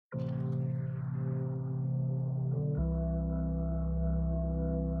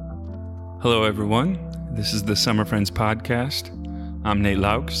Hello, everyone. This is the Summer Friends Podcast. I'm Nate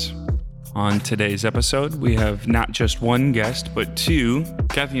Laux. On today's episode, we have not just one guest, but two.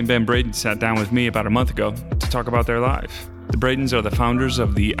 Cathy Ben Braden sat down with me about a month ago to talk about their life. The Bradens are the founders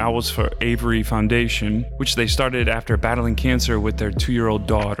of the Owls for Avery Foundation, which they started after battling cancer with their 2-year-old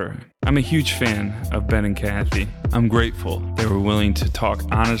daughter. I'm a huge fan of Ben and Cathy. I'm grateful they were willing to talk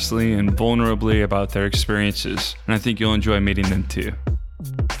honestly and vulnerably about their experiences, and I think you'll enjoy meeting them too.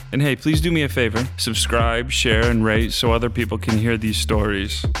 And hey, please do me a favor, subscribe, share, and rate so other people can hear these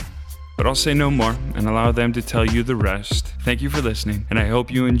stories. But I'll say no more and allow them to tell you the rest. Thank you for listening, and I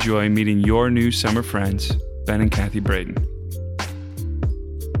hope you enjoy meeting your new summer friends, Ben and Cathy Braden.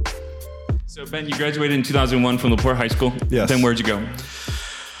 So Ben, you graduated in 2001 from LaPorte High School. Yes. Then where'd you go?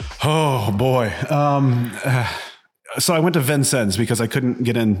 Oh boy. So I went to Vincennes because I couldn't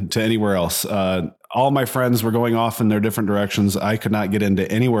get into anywhere else. All my friends were going off in their different directions. I could not get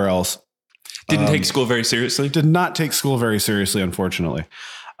into anywhere else. Didn't take school very seriously? Did not take school very seriously, unfortunately.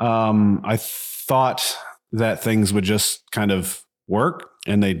 I thought that things would just kind of work,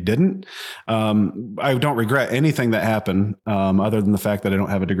 and they didn't. I don't regret anything that happened, other than the fact that I don't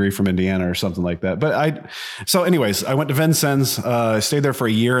have a degree from Indiana or something like that. So anyways, I went to Vincennes, I stayed there for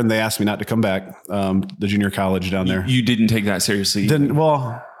a year, and they asked me not to come back, the junior college down there. You didn't take that seriously?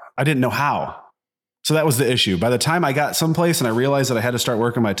 I didn't know how. So that was the issue. By the time I got someplace and I realized that I had to start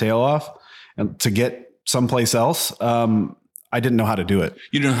working my tail off and to get someplace else, I didn't know how to do it.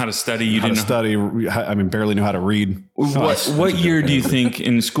 You didn't know how to study. Barely knew how to read. What year do you think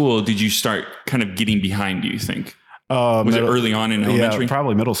in school did you start kind of getting behind, do you think? Was it early on in elementary? Yeah,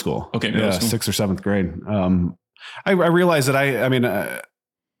 probably middle school. Okay. Middle school. 6th or 7th grade. I realized that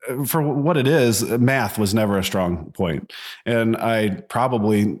for what it is, math was never a strong point. And I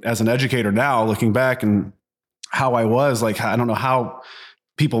probably, as an educator now, looking back and how I was, like, I don't know how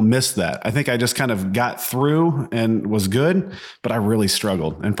people missed that. I think I just kind of got through and was good, but I really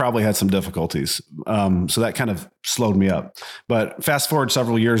struggled and probably had some difficulties. So that kind of slowed me up. But fast forward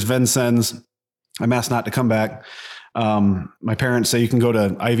several years, Vincennes, I'm asked not to come back. My parents say you can go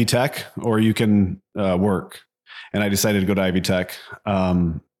to Ivy Tech or you can work. And I decided to go to Ivy Tech.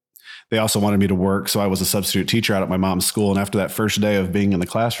 They also wanted me to work. So I was a substitute teacher out at my mom's school. And after that first day of being in the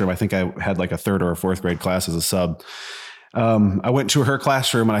classroom, I think I had like a 3rd or a 4th grade class as a sub. I went to her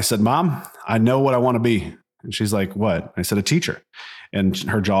classroom and I said, "Mom, I know what I want to be." And she's like, "What?" I said, "A teacher." And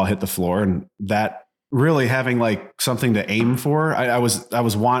her jaw hit the floor. And that really having like something to aim for, I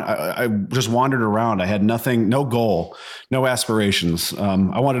just wandered around. I had nothing, no goal, no aspirations.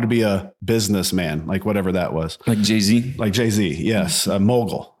 I wanted to be a businessman, like whatever that was. Like Jay-Z? Like Jay-Z. Yes. A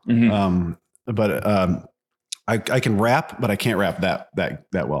mogul. Mm-hmm. I can rap, but I can't rap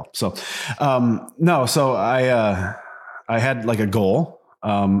that well. So, so I had like a goal.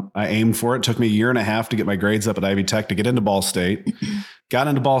 I aimed for it. It took me a year and a half to get my grades up at Ivy Tech to get into Ball State. Got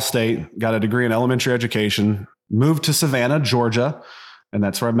into Ball State, got a degree in elementary education, moved to Savannah, Georgia. And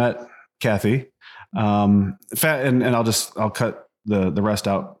that's where I met Cathy. And I'll cut the rest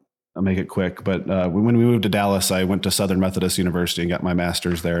out. I'll make it quick. But when we moved to Dallas, I went to Southern Methodist University and got my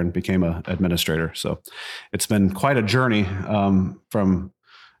master's there and became an administrator. So it's been quite a journey from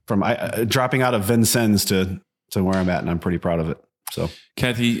dropping out of Vincennes to where I'm at, and I'm pretty proud of it. So,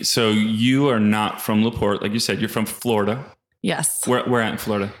 Cathy, so you are not from LaPorte, like you said. You're from Florida. Yes. Where at in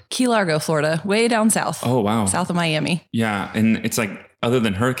Florida? Key Largo, Florida, way down south. Oh, wow. South of Miami. Yeah, and it's like, other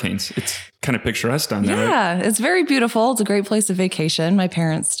than hurricanes, it's kind of picturesque down there, right? Yeah, it's very beautiful. It's a great place to vacation. My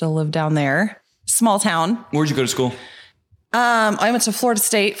parents still live down there. Small town. Where'd you go to school? I went to Florida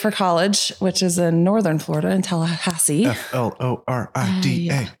State for college, which is in northern Florida in Tallahassee.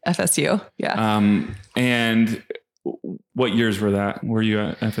 FLORIDA. FSU. Yeah. And what years were you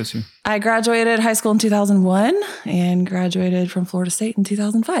at FSU? I graduated high school in 2001 and graduated from Florida State in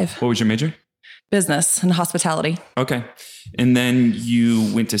 2005. What was your major? Business and hospitality. Okay. And then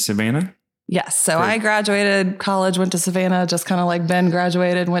you went to Savannah? Yes. So I graduated college, went to Savannah, just kind of like Ben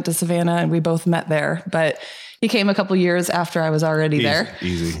graduated, went to Savannah, and we both met there. But he came a couple years after I was already there.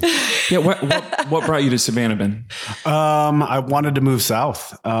 Easy. Yeah. What brought you to Savannah, Ben? I wanted to move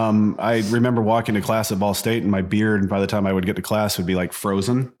south. I remember walking to class at Ball State, and my beard, by the time I would get to class, would be like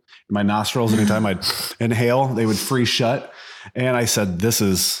frozen in my nostrils. Anytime I'd inhale, they would freeze shut. And I said, "This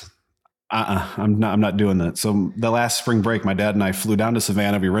is I'm not doing that." So the last spring break, my dad and I flew down to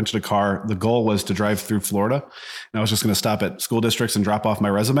Savannah. We rented a car. The goal was to drive through Florida, and I was just going to stop at school districts and drop off my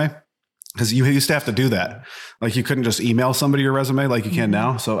resume. Because you used to have to do that. Like you couldn't just email somebody your resume like you can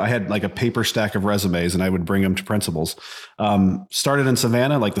now. So I had like a paper stack of resumes and I would bring them to principals. Started in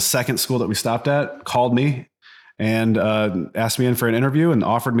Savannah, like the second school that we stopped at called me and asked me in for an interview and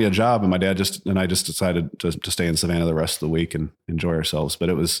offered me a job. And my dad I just decided to stay in Savannah the rest of the week and enjoy ourselves. But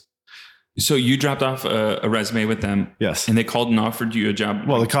it was. So you dropped off a resume with them. Yes. And they called and offered you a job.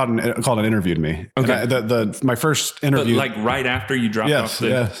 Well, they called and interviewed me. Okay. My first interview. But like right after you dropped off.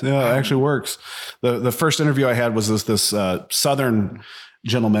 Yeah, it actually works. The first interview I had was this Southern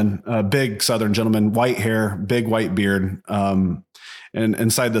gentleman, big Southern gentleman, white hair, big white beard. And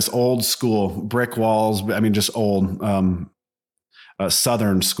inside this old school, brick walls. I mean, just old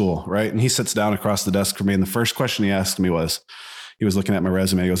Southern school, right? And he sits down across the desk from me. And the first question he asked me was, he was looking at my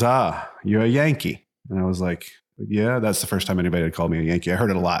resume. He goes, you're a Yankee. And I was like, yeah, that's the first time anybody had called me a Yankee. I heard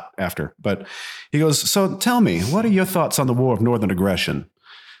it a lot after. But he goes, so tell me, what are your thoughts on the War of Northern Aggression?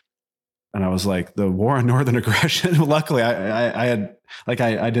 And I was like, the War on Northern Aggression? Luckily, I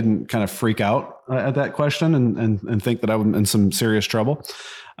didn't kind of freak out at that question and think that I was in some serious trouble.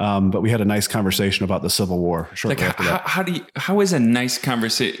 But we had a nice conversation about the Civil War shortly after that. How is a nice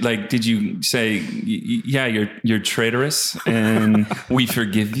conversation? Like, did you say, yeah, you're traitorous and we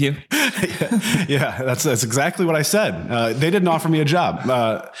forgive you? Yeah, that's exactly what I said. They didn't offer me a job.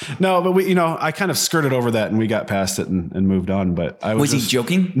 No, but I kind of skirted over that and we got past it and moved on. But was he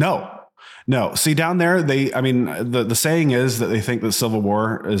joking? No. See, down there, the saying is that they think the Civil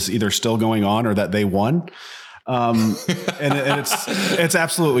War is either still going on or that they won. And it's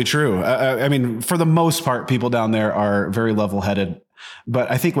absolutely true. I mean, for the most part, people down there are very level-headed, but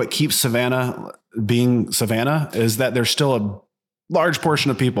I think what keeps Savannah being Savannah is that there's still a large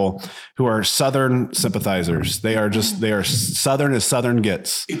portion of people who are Southern sympathizers. They are Southern as Southern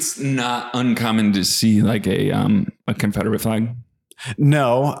gets. It's not uncommon to see like a Confederate flag.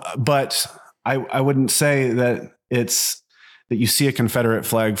 No, but I wouldn't say that that you see a Confederate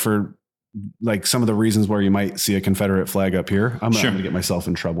flag for like some of the reasons where you might see a Confederate flag up here. I'm not going to get myself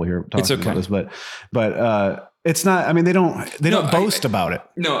in trouble here talking about this, but it's not. I mean, they don't boast about it.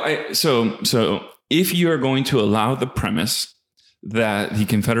 No, so if you are going to allow the premise that the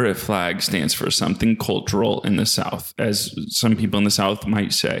Confederate flag stands for something cultural in the South, as some people in the South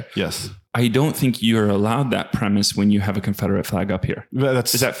might say, yes, I don't think you're allowed that premise when you have a Confederate flag up here.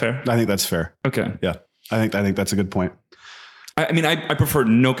 Is that fair? I think that's fair. Okay. Yeah, I think that's a good point. I mean, I prefer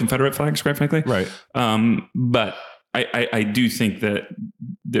no Confederate flags, quite frankly. Right. But I do think that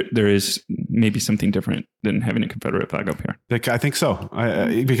there is maybe something different than having a Confederate flag up here. I think so.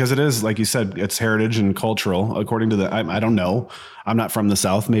 Because it is, like you said, it's heritage and cultural. According to I don't know. I'm not from the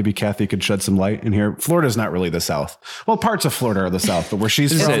South. Maybe Cathy could shed some light in here. Florida's not really the South. Well, parts of Florida are the South, but where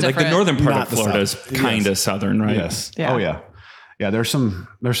she's from, like the northern part of Florida is kind of Southern, right? Yes. Yeah. Oh yeah. Yeah. There's some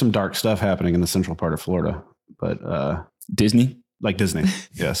dark stuff happening in the central part of Florida, but Disney.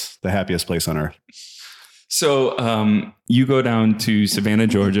 Yes. The happiest place on earth. So you go down to Savannah,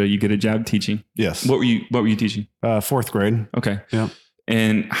 Georgia. You get a job teaching. Yes. What were you teaching? 4th grade. Okay. Yeah.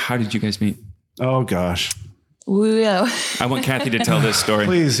 And how did you guys meet? Oh gosh. Whoa. I want Cathy to tell this story.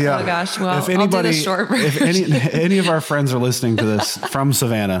 Please, yeah. Oh gosh. Well, if anybody, I'll do the short version. if any of our friends are listening to this from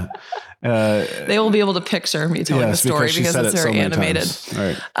Savannah, they will be able to picture me telling the story because it's very animated. All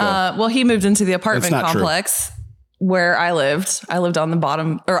right. Well, he moved into the apartment complex where I lived. I lived on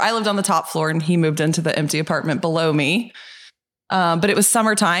the top floor, and he moved into the empty apartment below me. But it was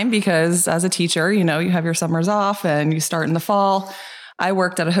summertime because as a teacher, you have your summers off and you start in the fall. I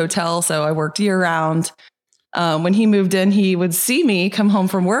worked at a hotel, so I worked year round. When he moved in, he would see me come home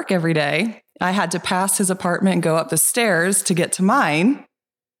from work every day. I had to pass his apartment and go up the stairs to get to mine.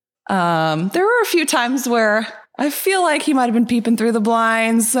 There were a few times where I feel like he might have been peeping through the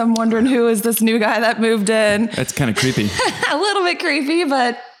blinds. I'm wondering who is this new guy that moved in. That's kind of creepy. A little bit creepy,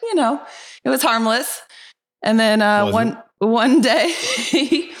 but it was harmless. And then one day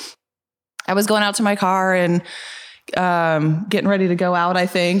I was going out to my car and getting ready to go out, I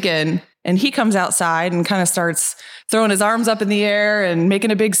think. And he comes outside and kind of starts throwing his arms up in the air and making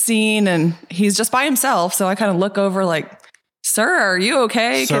a big scene. And he's just by himself. So I kind of look over like, "Sir, are you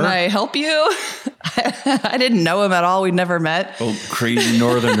okay? Sir? Can I help you?" I didn't know him at all. We'd never met. Oh, crazy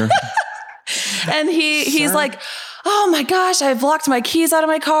northerner. And he's like, "Oh my gosh, I've locked my keys out of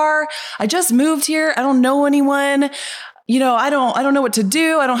my car. I just moved here. I don't know anyone. I don't know what to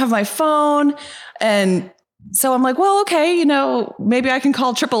do. I don't have my phone." And so I'm like, "Well, okay, maybe I can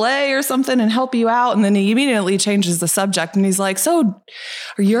call AAA or something and help you out." And then he immediately changes the subject and he's like, "So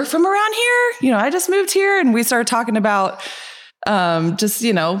are you from around here? I just moved here." And we started talking about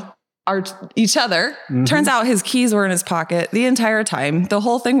each other. Mm-hmm. Turns out his keys were in his pocket the entire time. The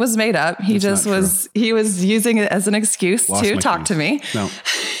whole thing was made up. He was using it as an excuse to talk to me. No.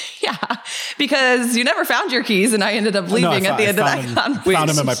 Yeah. because you never found your keys and I ended up leaving at the end of that conversation. Found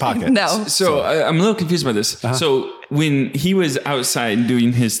them in my pocket. No. So I'm a little confused by this. So when he was outside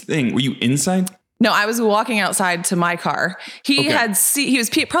doing his thing, were you inside? No, I was walking outside to my car. He was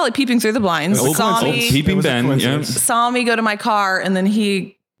probably peeping through the blinds. Peeping Ben, yeah. Saw me go to my car, and then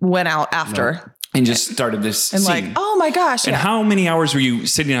he went out after. And just started this and scene. like, oh my gosh. And how many hours were you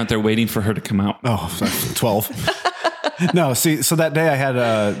sitting out there waiting for her to come out? 12. No, so that day I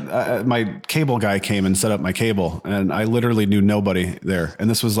had my cable guy came and set up my cable, and I literally knew nobody there. And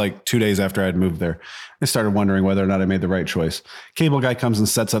this was like 2 days after I had moved there. I started wondering whether or not I made the right choice. Cable guy comes and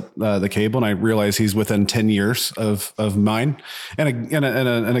sets up the cable, and I realize he's within 10 years of mine, and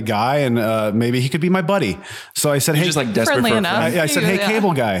a guy, and maybe he could be my buddy. So I said, You're just like desperate for enough. I said, hey,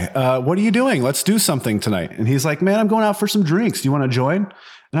 cable guy, what are you doing? Let's do something tonight. And he's like, man, I'm going out for some drinks. Do you want to join?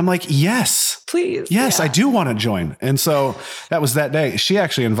 And I'm like, yes, please. Yes, yeah. I do want to join. And so that was that day. She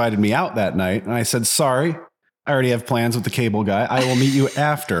actually invited me out that night. And I said, sorry, I already have plans with the cable guy. I will meet you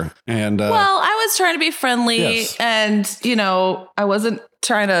after. And well, I was trying to be friendly and, I wasn't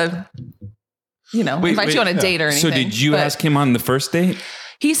trying to, invite you on a date or anything. So did you ask him on the first date?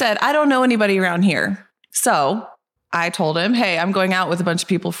 He said, I don't know anybody around here. So I told him, hey, I'm going out with a bunch of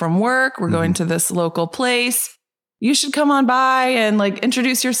people from work. We're going to this local place. You should come on by and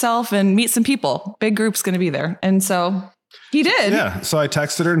introduce yourself and meet some people. Big group's going to be there. And so he did. Yeah. So I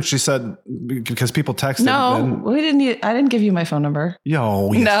texted her and she said, because people texted. No, I didn't give you my phone number.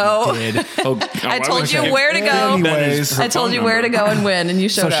 Yo, yes, no. You did. I told you where to go. Anyways, I told you where to go and when, and you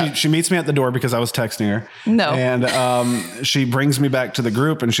showed up. So she meets me at the door because I was texting her. No. And she brings me back to the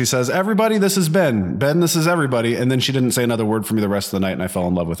group and she says, everybody, this is Ben. Ben, this is everybody. And then she didn't say another word for me the rest of the night and I fell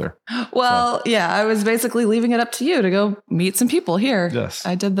in love with her. Well, yeah, I was basically leaving it up to you to go meet some people here. Yes.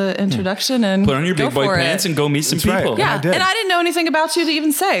 I did the introduction and put on your big boy pants and go meet some people. Right. Yeah. And I didn't know anything about you to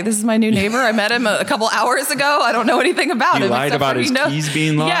even say, this is my new neighbor. I met him a couple hours ago. I don't know anything about him. You lied about his keys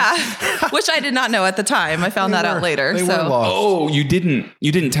being lost? Yeah. Which I did not know at the time. I found that out later. They were lost. Oh, you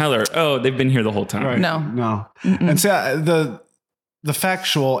didn't tell her. Oh, they've been here the whole time. Right. No. Mm-mm. And see, the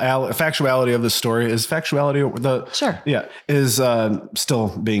factuality of the story is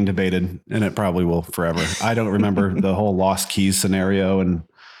still being debated, and it probably will forever. I don't remember the whole lost keys scenario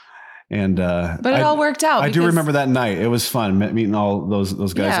but it all worked out. I do remember that night. It was fun meeting all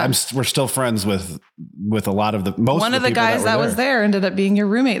those guys. Yeah. We're still friends with a lot of one of the guys that was there ended up being your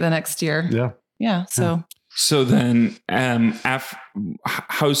roommate the next year. Yeah. Yeah. So then,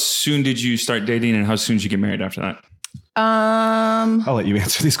 how soon did you start dating, and how soon did you get married after that? I'll let you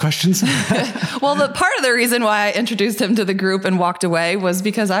answer these questions. Well, the part of the reason why I introduced him to the group and walked away was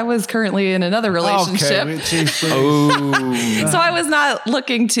because I was currently in another relationship. Okay. So I was not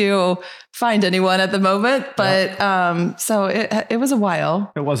looking to find anyone at the moment, but so it was a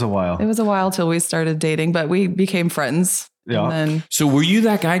while. It was a while. It was a while till we started dating, but we became friends. Yeah. So were you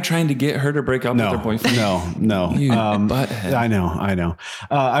that guy trying to get her to break up with her boyfriend? No. You butthead. I know.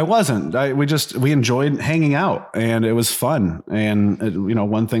 I wasn't. We enjoyed hanging out, and it was fun. And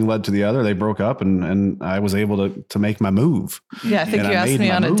one thing led to the other. They broke up, and I was able to make my move. Yeah, I think you asked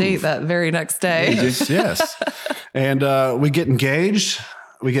me on a date that very next day. Yes. And we get engaged.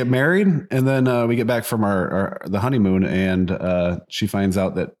 We get married, and then we get back from the honeymoon, and she finds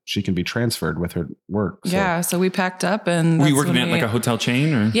out that she can be transferred with her work. So. Yeah, so we packed up, and were you working at like a hotel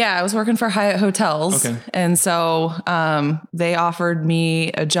chain, or? Yeah, I was working for Hyatt Hotels, and so they offered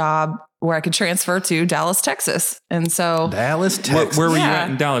me a job where I could transfer to Dallas, Texas, and so Dallas, Texas. Where were you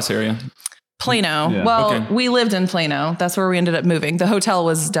at in Dallas area? Plano. Yeah. Well, we lived in Plano. That's where we ended up moving. The hotel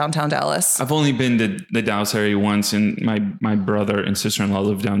was downtown Dallas. I've only been to the Dallas area once, and my brother and sister-in-law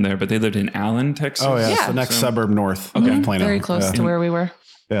lived down there, but they lived in Allen, Texas. Oh, yeah. It's the next suburb north of Plano. Very close to where we were.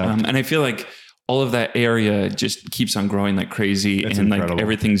 Yeah. And I feel like all of that area just keeps on growing like crazy. It's and incredible. Like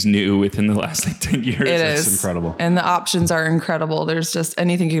everything's new within the last 10 years. It's incredible. And the options are incredible. There's just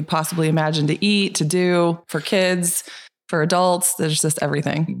anything you could possibly imagine to eat, to do for kids. For adults, there's just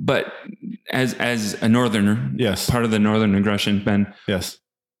everything. But as a northerner, yes, part of the northern aggression, Ben. Yes,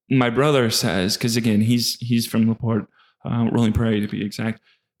 my brother says, because again, he's from LaPorte, Rolling Prairie to be exact.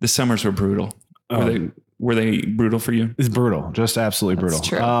 The summers were brutal. Were they brutal for you? It's brutal, just absolutely brutal. That's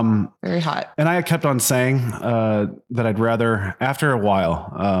true. Very hot. And I kept on saying that I'd rather. After a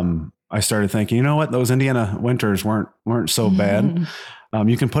while, I started thinking, you know what? Those Indiana winters weren't so bad.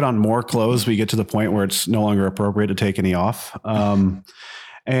 You can put on more clothes, but you get to the point where it's no longer appropriate to take any off. And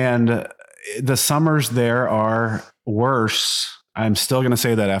the summers there are worse. I'm still going to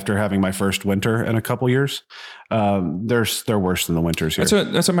say that after having my first winter in a couple years, they're worse than the winters here.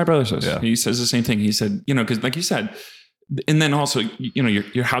 That's what my brother says. Yeah. He says the same thing. He said, because like you said, And then also,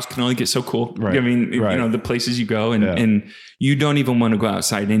 your house can only get so cool. Right. I mean, the places you go and you don't even want to go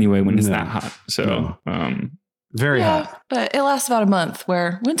outside anyway when it's that hot. So, very hot. But it lasts about a month,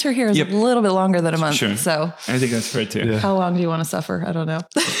 where winter here is a little bit longer than a month. Sure. So I think that's fair too. Yeah. How long do you want to suffer? I don't know.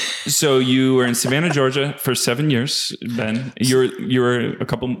 So you were in Savannah, Georgia for 7 years, Ben. You were a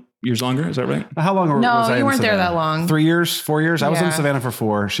couple years longer. Is that right? How long was I? No, you weren't there that long. 3 years, 4 years. I was in Savannah for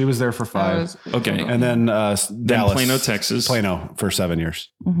 4. She was there for 5. Okay. And then Dallas, Plano, Texas. Plano for 7 years.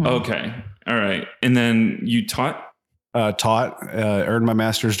 Mm-hmm. Okay. All right. And then you taught? Earned my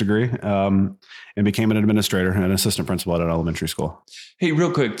master's degree, and became an administrator and an assistant principal at an elementary school. Hey, real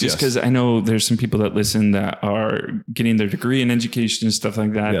quick, just because I know there's some people that listen that are getting their degree in education and stuff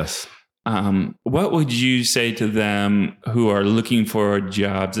like that. Yes. What would you say to them who are looking for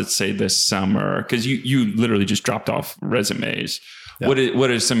jobs, let's say this summer? Because you literally just dropped off resumes. Yep.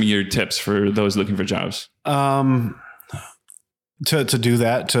 What are some of your tips for those looking for jobs? To do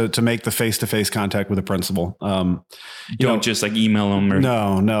that, to make the face-to-face contact with a principal. You don't just like email them or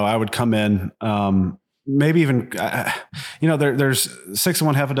no, I would come in, maybe even, there's 6 of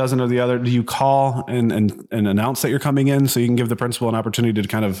one, half a dozen of the other. Do you call and announce that you're coming in so you can give the principal an opportunity to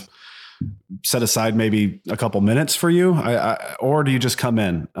kind of set aside maybe a couple minutes for you? Or do you just come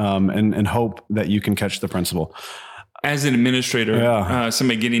in, and hope that you can catch the principal? As an administrator,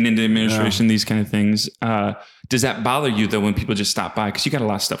 somebody getting into administration, these kind of things, does that bother you though when people just stop by? Because you got a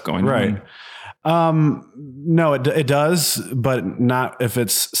lot of stuff going on. No, it does, but not if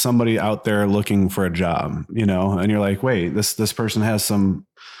it's somebody out there looking for a job, and you're like, wait, this person has some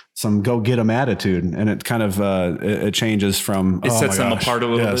go get 'em attitude, and it kind of it changes from it sets them apart a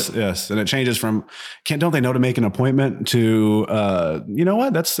little bit. Yes, and it changes from don't they know to make an appointment to you know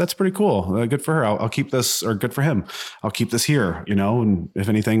what, that's pretty cool, good for her. I'll keep this, or good for him, I'll keep this here, and if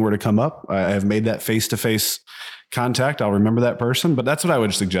anything were to come up, I have made that face-to-face contact. I'll remember that person. But that's what I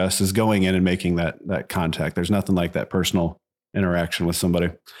would suggest, is going in and making that contact. There's nothing like that personal interaction with somebody.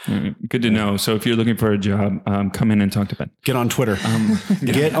 Good to know. So if you're looking for a job, come in and talk to Ben. Get on Twitter.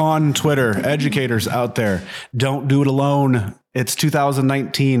 Get on Twitter. Educators out there, don't do it alone. It's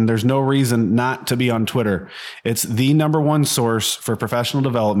 2019. There's no reason not to be on Twitter. It's the number one source for professional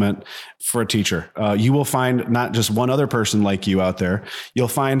development for a teacher. You will find not just one other person like you out there. You'll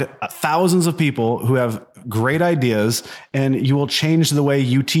find thousands of people who have great ideas, and you will change the way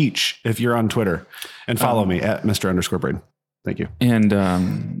you teach if you're on Twitter. And follow me at Mr._Braden. Thank you. And,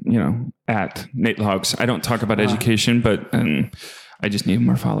 at Nate Logs. I don't talk about education, but I just need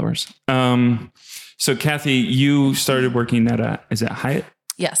more followers. So Cathy, you started working at, is it Hyatt?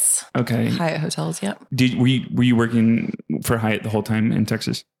 Yes. Okay. Hyatt Hotels. Yep. Were you working for Hyatt the whole time in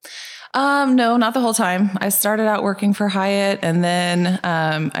Texas? No, not the whole time. I started out working for Hyatt, and then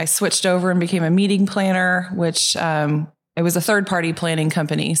I switched over and became a meeting planner, which it was a third-party planning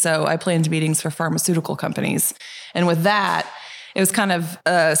company. So I planned meetings for pharmaceutical companies. And with that, it was kind of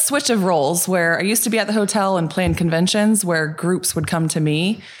a switch of roles, where I used to be at the hotel and plan conventions where groups would come to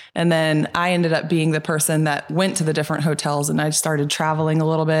me. And then I ended up being the person that went to the different hotels, and I started traveling a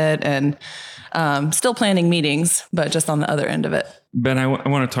little bit and still planning meetings, but just on the other end of it. Ben, I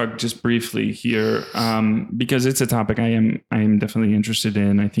want to talk just briefly here because it's a topic I am definitely interested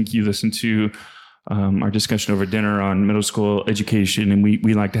in. I think you listened to our discussion over dinner on middle school education, and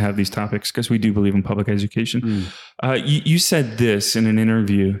we like to have these topics because we do believe in public education. You said this in an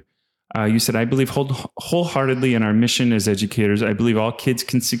interview. You said, I believe wholeheartedly in our mission as educators. I believe all kids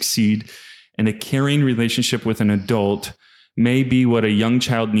can succeed, and a caring relationship with an adult may be what a young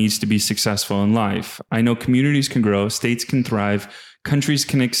child needs to be successful in life. I know communities can grow, states can thrive, countries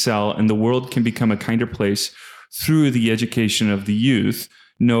can excel, and the world can become a kinder place through the education of the youth.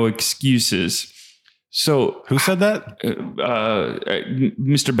 No excuses. So who said that?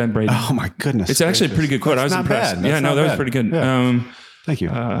 Mr. Ben Braden. Oh my goodness. It's actually a pretty good quote. I was impressed. Yeah, no, that was pretty good. Yeah. Thank you.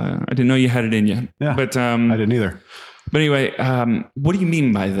 I didn't know you had it in you. Yeah, but I didn't either. But anyway, what do you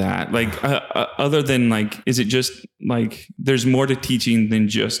mean by that? Like, other than like, is it just like there's more to teaching than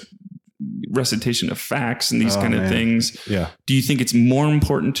just recitation of facts and these kind of things? Yeah. Do you think it's more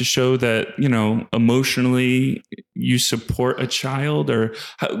important to show that, emotionally you support a child, or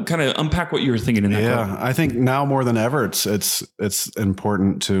kind of unpack what you were thinking in that? Yeah, I think now more than ever, it's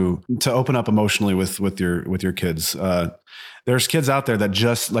important to open up emotionally with your kids. There's kids out there that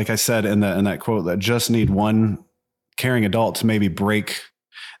just, like I said in that quote, that just need one caring adult to maybe break.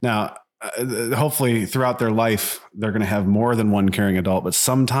 Now, hopefully throughout their life, they're going to have more than one caring adult, but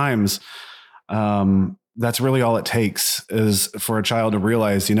sometimes that's really all it takes, is for a child to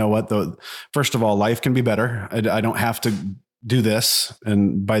realize, you know what, first of all, life can be better. I don't have to do this.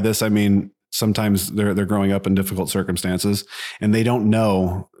 And by this, I mean, sometimes they're growing up in difficult circumstances and they don't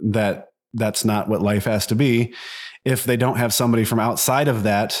know that that's not what life has to be. If they don't have somebody from outside of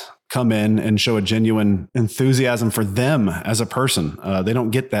that come in and show a genuine enthusiasm for them as a person, they don't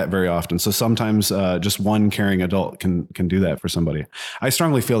get that very often. So sometimes just one caring adult can do that for somebody. I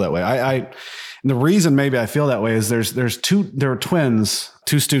strongly feel that way. And the reason maybe I feel that way is there were twins,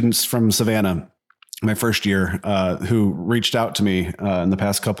 2 students from Savannah, my first year, who reached out to me in the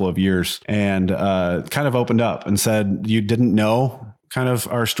past couple of years and kind of opened up and said, you didn't know kind of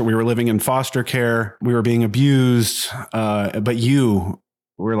our story. We were living in foster care. We were being abused, but you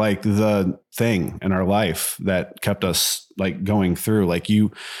were like the thing in our life that kept us like going through. Like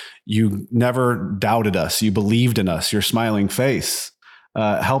you never doubted us. You believed in us. Your smiling face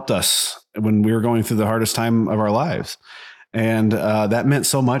helped us when we were going through the hardest time of our lives. And that meant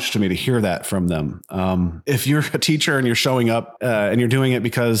so much to me to hear that from them. If you're a teacher and you're showing up and you're doing it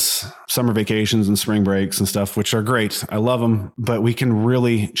because summer vacations and spring breaks and stuff, which are great, I love them, but we can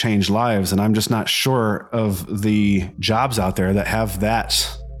really change lives. And I'm just not sure of the jobs out there that have that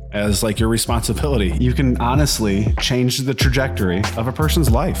as like your responsibility. You can honestly change the trajectory of a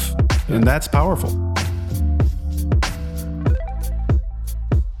person's life, and that's powerful.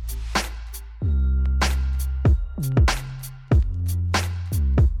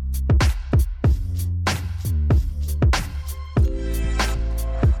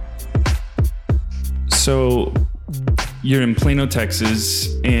 So you're in Plano,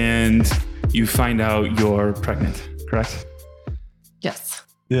 Texas, and you find out you're pregnant, correct? Yes.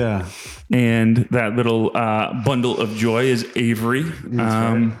 Yeah. And that little bundle of joy is Avery.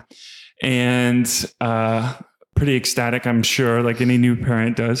 And pretty ecstatic, I'm sure, like any new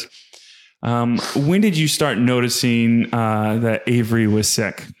parent does. When did you start noticing that Avery was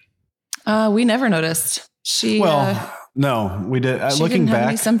sick? We never noticed. No, we did. She Looking didn't have back,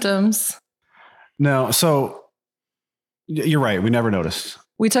 any symptoms. No. So you're right. We never noticed.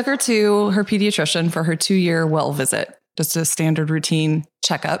 We took her to her pediatrician for her 2-year well visit, just a standard routine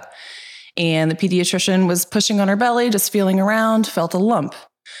checkup. And the pediatrician was pushing on her belly, just feeling around, felt a lump.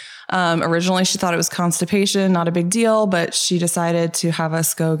 Originally, she thought it was constipation, not a big deal, but she decided to have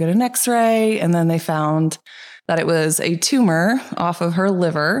us go get an x-ray. And then they found that it was a tumor off of her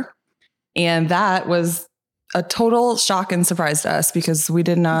liver. And that was a total shock and surprise to us because we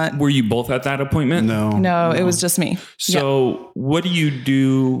did not. Were you both at that appointment? No, it was just me. So What do you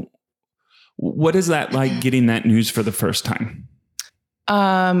do? What is that like getting that news for the first time?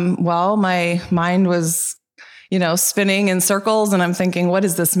 Well, my mind was, spinning in circles and I'm thinking, what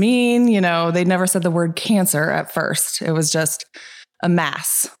does this mean? They'd never said the word cancer at first. It was just a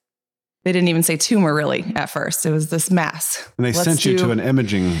mass. They didn't even say tumor really at first. It was this mass. And they sent you to an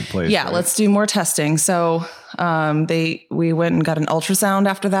imaging place. Yeah, right? Let's do more testing. So we went and got an ultrasound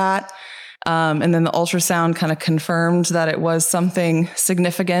after that. And then the ultrasound kind of confirmed that it was something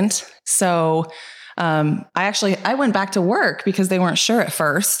significant. So I went back to work because they weren't sure at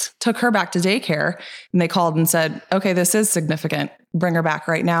first, took her back to daycare, and they called and said, okay, this is significant. Bring her back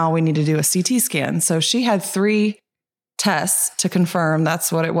right now. We need to do a CT scan. So she had 3 tests to confirm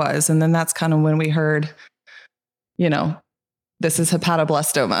that's what it was. And then that's kind of when we heard, this is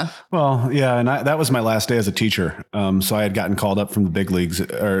hepatoblastoma. Well, yeah. And that was my last day as a teacher. So I had gotten called up from the big leagues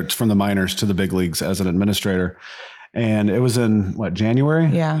or from the minors to the big leagues as an administrator. And it was in January?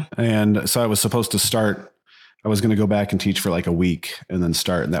 Yeah. And so I was supposed to start, I was going to go back and teach for like a week and then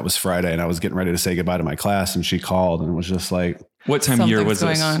start. And that was Friday. And I was getting ready to say goodbye to my class. And she called and it was just like, what time of year was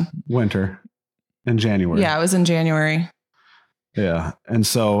going this? On. Winter. In January. Yeah, it was in January. Yeah. And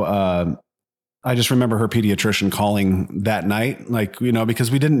so I just remember her pediatrician calling that night,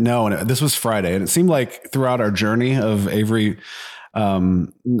 because we didn't know. And this was Friday. And it seemed like throughout our journey of Avery,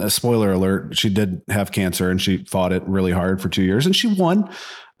 a spoiler alert, she did have cancer and she fought it really hard for 2 years and she won.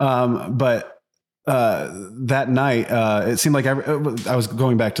 But that night, it seemed like I was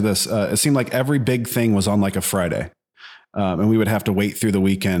going back to this. It seemed like every big thing was on like a Friday. And we would have to wait through the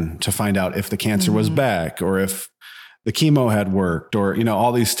weekend to find out if the cancer was back or if the chemo had worked or,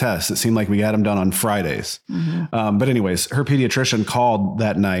 all these tests. It seemed like we had them done on Fridays. Mm-hmm. But anyways, her pediatrician called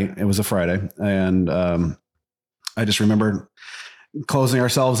that night. It was a Friday. And I just remember closing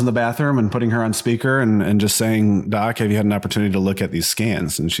ourselves in the bathroom and putting her on speaker and just saying, Doc, have you had an opportunity to look at these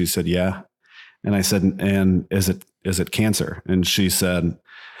scans? And she said, yeah. And I said, and is it cancer? And she said,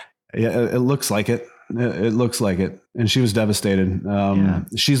 yeah, it looks like it. It looks like it. And she was devastated.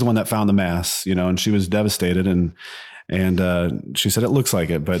 She's the one that found the mass, and she was devastated. And she said, it looks like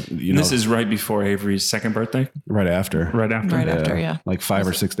it, but this is right before Avery's second birthday. Right after, yeah. Like 5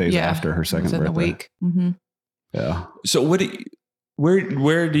 or 6 days after her second birthday. In a week. Mm-hmm. Yeah. So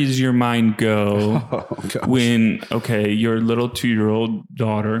Where does your mind go when, okay, your little 2-year-old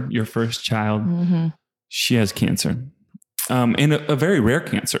daughter, your first child, she has cancer? And a very rare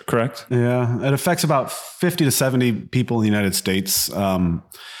cancer, correct? Yeah. It affects about 50 to 70 people in the United States. Total?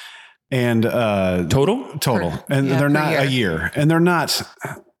 And they're not a year, and they're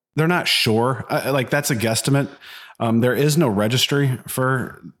not sure. Like that's a guesstimate. There is no registry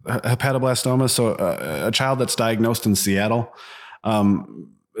for hepatoblastoma. So a child that's diagnosed in Seattle,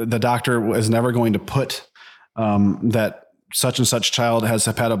 the doctor is never going to put that such and such child has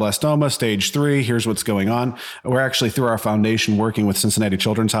hepatoblastoma, stage 3. Here's what's going on. We're actually, through our foundation, working with Cincinnati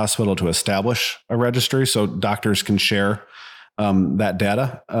Children's Hospital to establish a registry so doctors can share that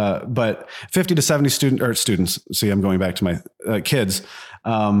data. But 50 to 70 students, see, I'm going back to my kids,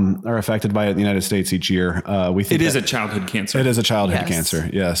 are affected by it in the United States each year. We think it is a childhood cancer. It is a childhood cancer.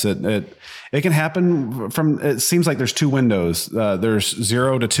 Yes. It can happen it seems like there's 2 windows. There's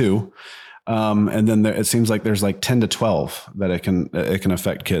 0 to 2. And then it seems like there's like 10 to 12 that it can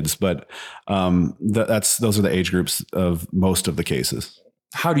affect kids. But those are the age groups of most of the cases.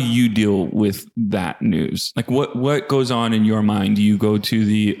 How do you deal with that news? Like what goes on in your mind? Do you go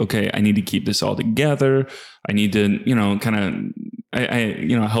to okay, I need to keep this all together. I need to,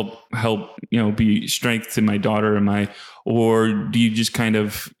 help, be strength to my daughter or do you just kind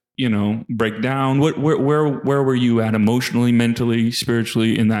of, break down? Where were you at emotionally, mentally,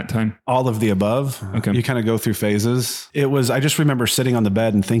 spiritually in that time? All of the above. Okay. You kind of go through phases. I just remember sitting on the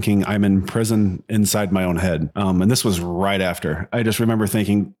bed and thinking I'm in prison inside my own head. And this was right after. I just remember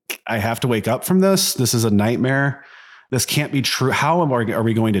thinking, I have to wake up from this. This is a nightmare. This can't be true. How are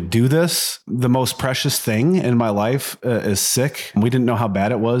we going to do this? The most precious thing in my life is sick. We didn't know how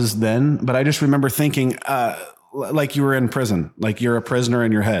bad it was then, but I just remember thinking, like you were in prison, like you're a prisoner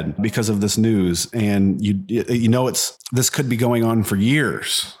in your head because of this news. And this could be going on for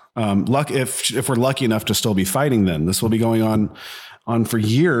years. If we're lucky enough to still be fighting, then this will be going on for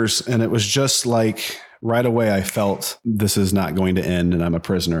years. And it was just like right away, I felt this is not going to end and I'm a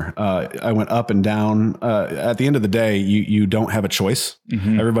prisoner. I went up and down. At the end of the day, you don't have a choice.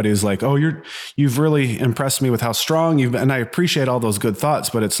 Mm-hmm. Everybody is like, oh, you've really impressed me with how strong you've been. And I appreciate all those good thoughts,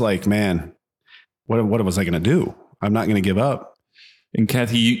 but it's like, man, what was I going to do? I'm not going to give up. And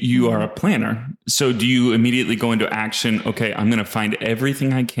Cathy, you are a planner. So do you immediately go into action? Okay, I'm going to find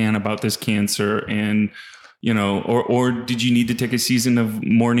everything I can about this cancer and, or did you need to take a season of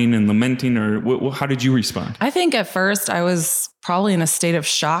mourning and lamenting or how did you respond? I think at first I was probably in a state of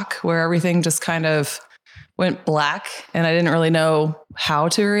shock where everything just kind of went black and I didn't really know how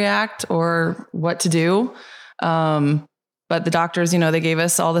to react or what to do. But the doctors, they gave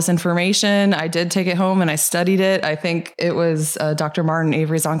us all this information. I did take it home and I studied it. I think it was Dr. Martin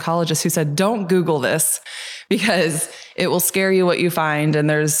Avery's oncologist who said, don't Google this because it will scare you what you find. And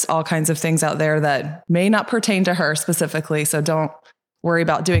there's all kinds of things out there that may not pertain to her specifically. So don't worry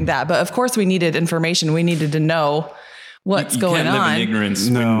about doing that. But of course we needed information. We needed to know what's going on. You can't live in ignorance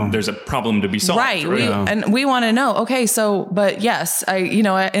when there's a problem to be solved. Right. And we want to know, okay, but yes,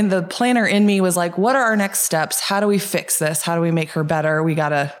 in the planner in me was like, what are our next steps? How do we fix this? How do we make her better? We got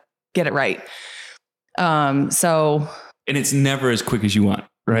to get it right. And it's never as quick as you want,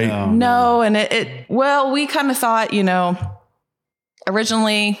 right? No. And we kind of thought,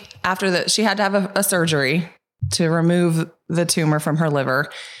 originally after she had to have a surgery to remove the tumor from her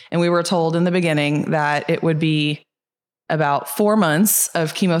liver. And we were told in the beginning that it would be about 4 months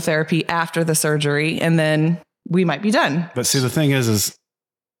of chemotherapy after the surgery, and then we might be done. But see, the thing is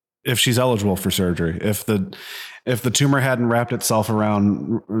if she's eligible for surgery, if the tumor hadn't wrapped itself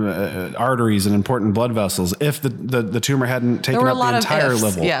around arteries and important blood vessels, if the tumor hadn't taken up the entire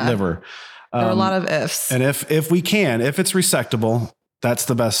liver, there were a lot of ifs. And if it's resectable, that's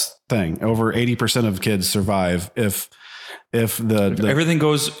the best thing. Over 80% of kids survive if everything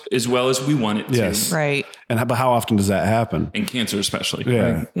goes as well as we want it to. Yes. Right. But how often does that happen? In cancer, especially.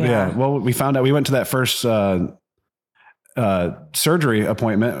 Yeah. Right? Yeah. Well, we found out, we went to that first surgery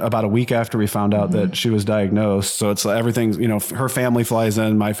appointment about a week after we found out that she was diagnosed. So it's everything's, her family flies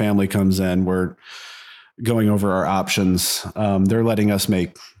in, my family comes in, we're going over our options. They're letting us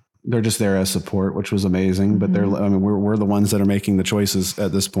they're just there as support, which was amazing, but we're the ones that are making the choices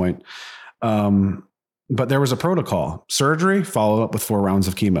at this point. But there was a protocol: surgery, follow up with 4 rounds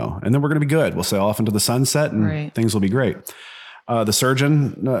of chemo, and then we're going to be good. We'll sail off into the sunset and things will be great. The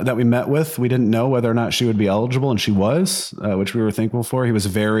surgeon that we met with, we didn't know whether or not she would be eligible, and she was, which we were thankful for. He was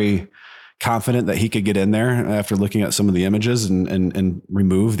very confident that he could get in there after looking at some of the images and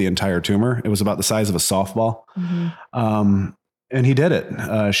remove the entire tumor. It was about the size of a softball. And he did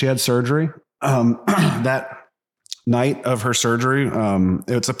it. She had surgery. That night of her surgery,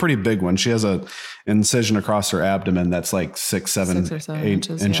 it's a pretty big one. She has a incision across her abdomen that's like 6 or 7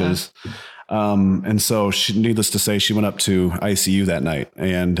 inches. Yeah. And so needless to say, she went up to ICU that night,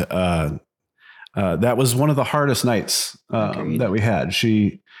 and that was one of the hardest nights that we had.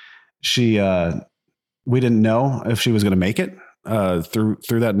 We didn't know if she was going to make it through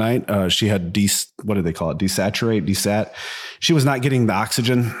that night. She had what do they call it? Desat. She was not getting the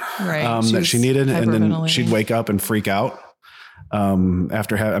oxygen that she needed, and then she'd wake up and freak out.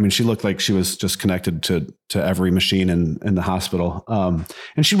 She looked like she was just connected to every machine in the hospital.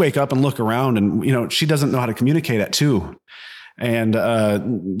 And she'd wake up and look around, and she doesn't know how to communicate at 2,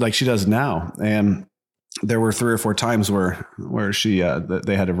 and like she does now. And there were 3 or 4 times where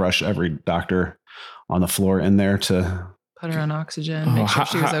they had to rush every doctor on the floor in there to put her on oxygen, make sure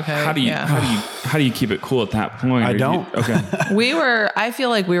she was okay. How do you keep it cool at that point? I don't. Okay. I feel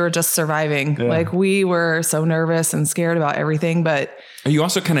like we were just surviving. Yeah. Like we were so nervous and scared about everything, but are you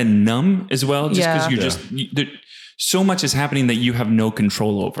also kind of numb as well? Just because so much is happening that you have no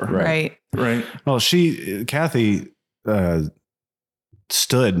control over. Right. Well, Cathy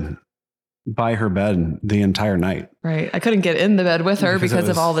stood by her bed the entire night. Right. I couldn't get in the bed with her because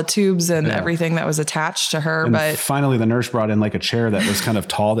of all the tubes and everything that was attached to her. And but finally the nurse brought in like a chair that was kind of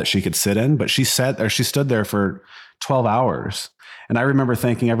tall that she could sit in, but she stood there for 12 hours. And I remember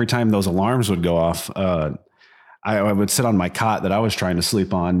thinking every time those alarms would go off, I would sit on my cot that I was trying to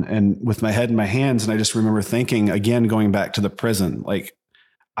sleep on and with my head in my hands. And I just remember thinking again, going back to the prison, like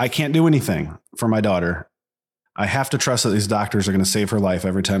I can't do anything for my daughter. I have to trust that these doctors are going to save her life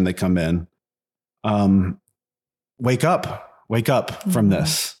every time they come in. Wake up from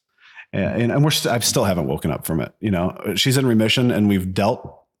this. And I still haven't woken up from it. She's in remission, and we've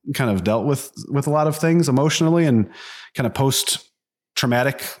dealt with a lot of things emotionally and kind of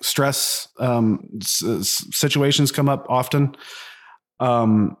post-traumatic stress situations come up often.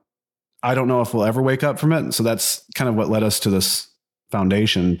 I don't know if we'll ever wake up from it. So that's kind of what led us to this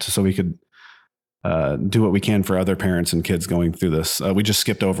foundation so we could do what we can for other parents and kids going through this. We just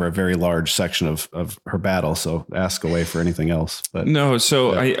skipped over a very large section of her battle. So ask away for anything else. But no.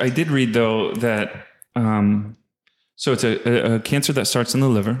 So I did read though that, so it's a cancer that starts in the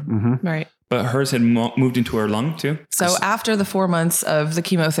liver. Mm-hmm. Right. But hers had moved into her lung too. So after the 4 months of the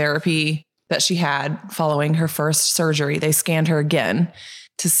chemotherapy that she had following her first surgery, they scanned her again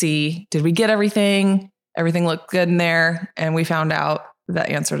to see, did we get everything? Everything looked good in there. And we found out the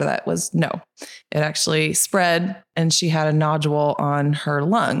answer to that was no. It actually spread, and she had a nodule on her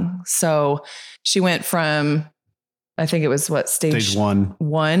lung. So she went from, I think it was stage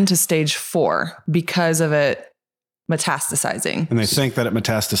 1 to stage 4 because of it metastasizing. And they think that it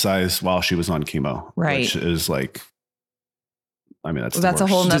metastasized while she was on chemo, right? Which is like, that's a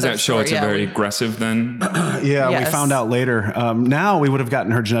whole nother. Does that show it's very aggressive then? Yes. We found out later. Now we would have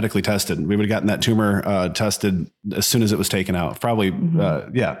gotten her genetically tested. We would have gotten that tumor tested as soon as it was taken out. Probably,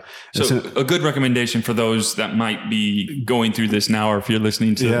 So a good recommendation for those that might be going through this now, or if you're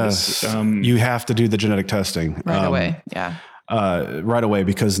listening to this. You have to do the genetic testing. Right away. Yeah. Right away,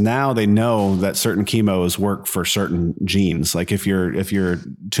 because now they know that certain chemos work for certain genes. Like if your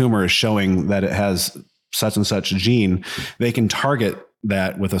tumor is showing that it has such and such gene, they can target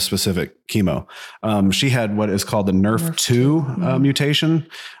that with a specific chemo. She had what is called the NRF2 mutation,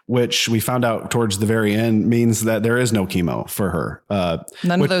 which we found out towards the very end means that there is no chemo for her.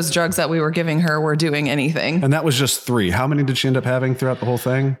 None of those drugs that we were giving her were doing anything. And that was just 3. How many did she end up having throughout the whole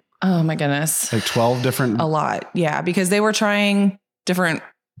thing? Oh my goodness. Like 12 different? A lot. Yeah. Because they were trying different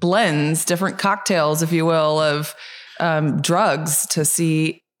blends, different cocktails, if you will, of drugs to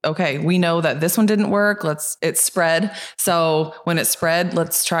see, okay, we know that this one didn't work. It spread. So when it spread,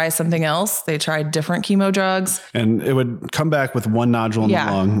 let's try something else. They tried different chemo drugs. And it would come back with one nodule in the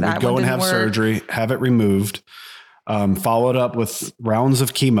lung. We'd go and have surgery, have it removed, follow it up with rounds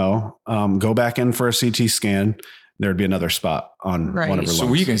of chemo, go back in for a CT scan. There'd be another spot on one of her lungs. So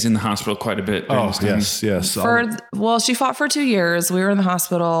were you guys in the hospital quite a bit? Oh, yes. She fought for 2 years. We were in the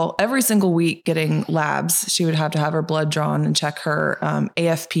hospital every single week getting labs. She would have to have her blood drawn and check her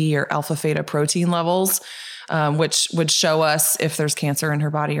AFP or alpha theta protein levels, which would show us if there's cancer in her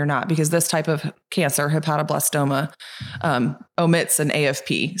body or not, because this type of cancer, hepatoblastoma, omits an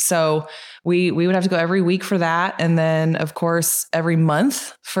AFP. So we would have to go every week for that. And then, of course, every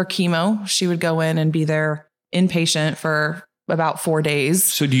month for chemo, she would go in and be there inpatient for about 4 days.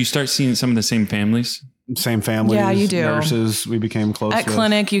 So do you start seeing some of the same families? same families, yeah, you do. Nurses we became close at with.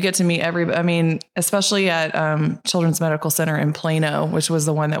 Clinic. You get to meet especially at Children's Medical Center in Plano, which was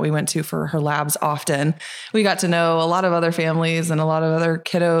the one that we went to for her labs often. We got to know a lot of other families and a lot of other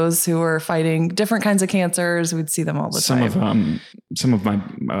kiddos who were fighting different kinds of cancers. We'd see them all the time. Some of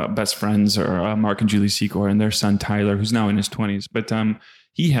my best friends are Mark and Julie Secor and their son Tyler, who's now in his 20s, but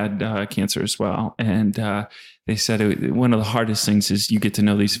he had cancer as well. And they said one of the hardest things is you get to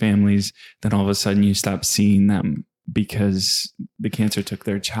know these families, then all of a sudden you stop seeing them because the cancer took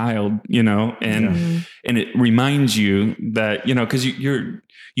their child, and it reminds you that, because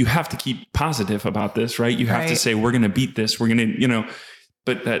you have to keep positive about this, right? You have to say, we're going to beat this. We're going to,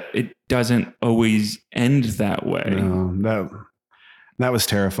 but that it doesn't always end that way. No, that was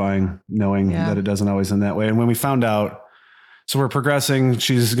terrifying, knowing that it doesn't always end that way. And when we found out, so we're progressing,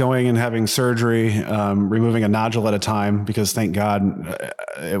 she's going and having surgery, removing a nodule at a time, because thank God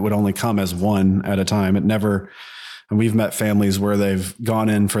it would only come as one at a time. It never, and we've met families where they've gone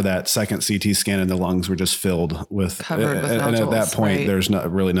in for that second CT scan and the lungs were just filled with, covered with and nodules, at that point, there's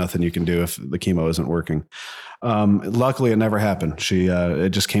really nothing you can do if the chemo isn't working. Luckily it never happened. It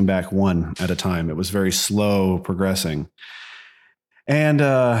just came back one at a time. It was very slow progressing. And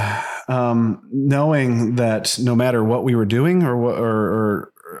knowing that no matter what we were doing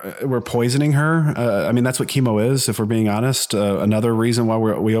or we're poisoning her, that's what chemo is. If we're being honest, another reason why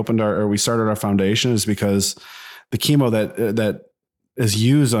we started our foundation is because the chemo that is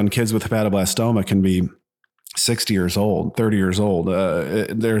used on kids with hepatoblastoma can be 60 years old, 30 years old.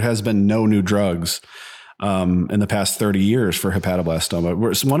 There has been no new drugs in the past 30 years for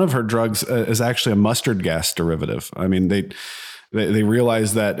hepatoblastoma. One of her drugs is actually a mustard gas derivative. They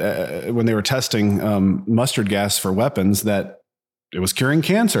realized that when they were testing mustard gas for weapons, that it was curing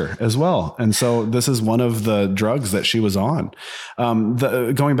cancer as well. And so this is one of the drugs that she was on.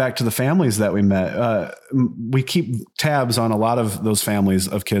 Going back to the families that we met, we keep tabs on a lot of those families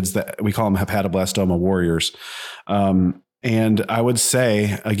of kids that we call them hepatoblastoma warriors. And I would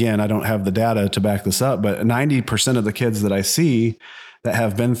say, again, I don't have the data to back this up, but 90% of the kids that I see that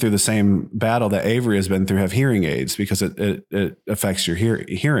have been through the same battle that Avery has been through have hearing aids, because it affects your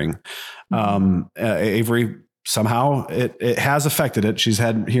hearing. Avery, somehow it has affected it. She's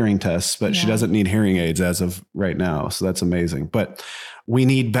had hearing tests, but she doesn't need hearing aids as of right now. So that's amazing. But we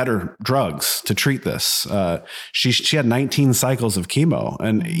need better drugs to treat this. She had 19 cycles of chemo,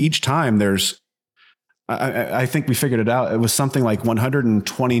 and each time I think we figured it out. It was something like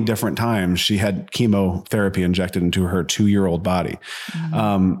 120 different times she had chemotherapy injected into her 2-year-old body.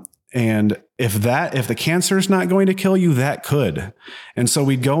 Mm-hmm. And if the cancer is not going to kill you, that could. And so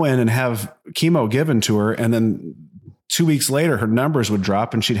we'd go in and have chemo given to her, and then 2 weeks later, her numbers would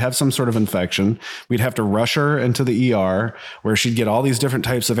drop and she'd have some sort of infection. We'd have to rush her into the ER, where she'd get all these different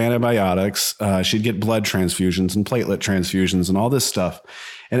types of antibiotics. She'd get blood transfusions and platelet transfusions and all this stuff.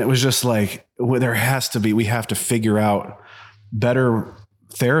 And it was just like, we have to figure out better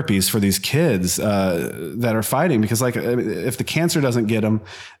therapies for these kids that are fighting, because if the cancer doesn't get them,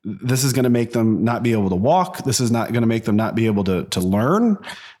 this is going to make them not be able to walk. This is not going to make them not be able to learn.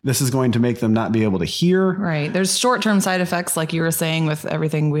 This is going to make them not be able to hear. Right. There's short-term side effects, like you were saying, with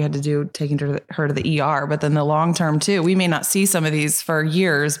everything we had to do taking her to the ER, but then the long-term too. We may not see some of these for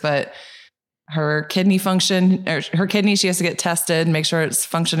years, but her kidney function, or her kidney, she has to get tested, make sure it's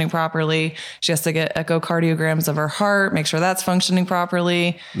functioning properly. She has to get echocardiograms of her heart, make sure that's functioning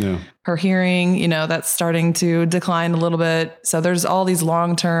properly. Yeah. Her hearing, that's starting to decline a little bit. So there's all these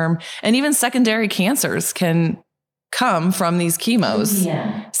long-term, and even secondary cancers can come from these chemos.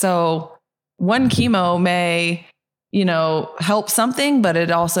 Yeah. So one chemo may, help something, but it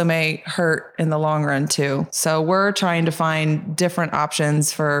also may hurt in the long run too. So we're trying to find different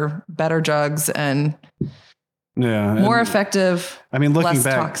options for better drugs and more effective. Looking less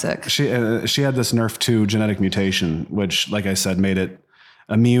back, toxic. She had this NRF2 genetic mutation, which, like I said, made it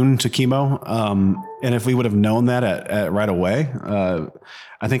immune to chemo. And if we would have known that at right away,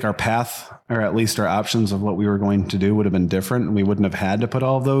 I think our path, or at least our options of what we were going to do, would have been different. We wouldn't have had to put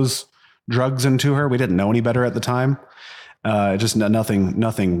all of those drugs into her. We didn't know any better at the time. Just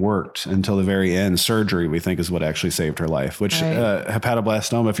nothing worked until the very end. Surgery, we think, is what actually saved her life, which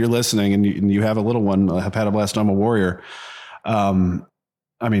hepatoblastoma, if you're listening and you have a little one, a hepatoblastoma warrior,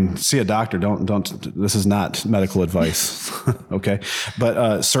 see a doctor. Don't, this is not medical advice. Okay.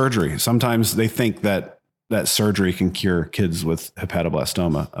 But, surgery, sometimes they think that surgery can cure kids with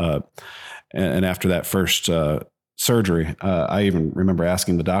hepatoblastoma. And after that first, surgery, I even remember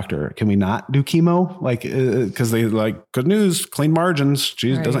asking the doctor, can we not do chemo? Because they good news, clean margins.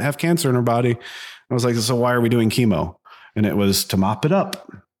 She doesn't have cancer in her body. I was like, so why are we doing chemo? And it was to mop it up.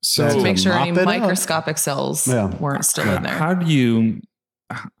 So to make sure any mop it microscopic cells weren't still in there. How do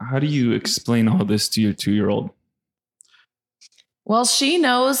you explain all this to your 2-year-old? Well, she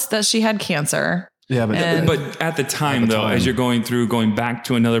knows that she had cancer. Yeah, but at the time, as you're going back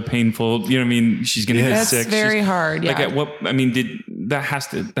to another painful, you know what I mean? She's going to get sick. It's very hard. Yeah. Like at what, I mean, that has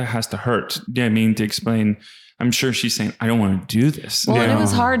to hurt. Yeah. I mean, to explain, I'm sure she's saying, I don't want to do this. Well, and it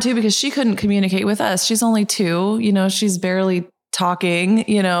was hard too, because she couldn't communicate with us. She's only 2, she's barely talking,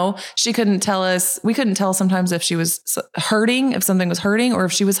 she couldn't tell us. We couldn't tell sometimes if she was hurting, if something was hurting, or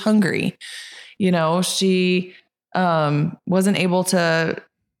if she was hungry. She wasn't able to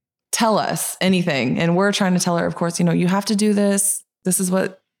tell us anything. And we're trying to tell her, of course, you have to do this. This is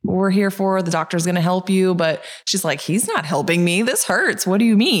what we're here for. The doctor's going to help you. But she's like, he's not helping me. This hurts. What do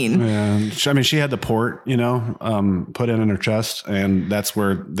you mean? Yeah. I mean, she had the port, put in her chest, and that's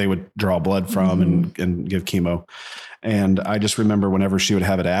where they would draw blood from and give chemo. And I just remember whenever she would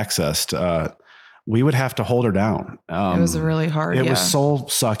have it accessed, we would have to hold her down. It was really hard. It was soul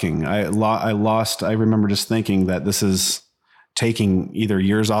sucking. I remember just thinking that this is taking either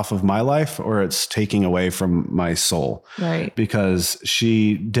years off of my life or it's taking away from my soul. Right. Because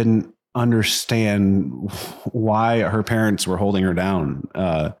she didn't understand why her parents were holding her down.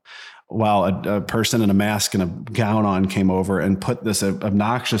 While a person in a mask and a gown on came over and put this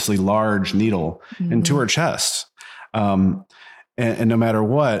obnoxiously large needle into her chest. And no matter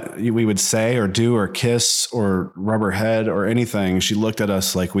what we would say or do or kiss or rub her head or anything, she looked at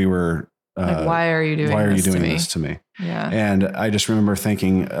us like we were, like, why are you doing this to me? Yeah. And I just remember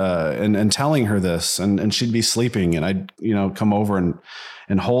thinking, and telling her this, and she'd be sleeping, and I'd, come over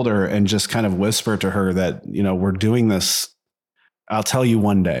and hold her and just kind of whisper to her that, we're doing this. I'll tell you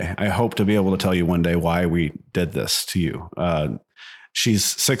one day. I hope to be able to tell you one day why we did this to you. She's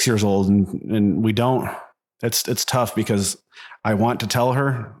 6 years old, and we don't, it's tough because I want to tell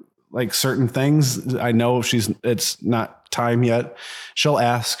her like certain things. I know it's not time yet. She'll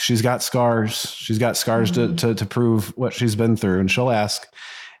ask. She's got scars. She's got scars to prove what she's been through, and she'll ask.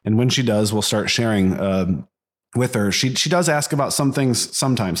 And when she does, we'll start sharing with her. She does ask about some things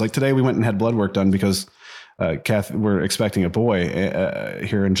sometimes. Like today, we went and had blood work done because Cathy, we're expecting a boy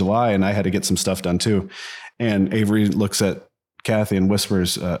here in July, and I had to get some stuff done too. And Avery looks at Cathy and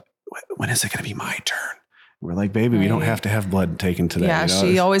whispers, "When is it going to be my turn?" We're like, baby, we don't have to have blood taken today. Yeah,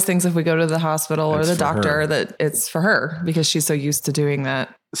 she always thinks if we go to the hospital or the doctor that it's for her because she's so used to doing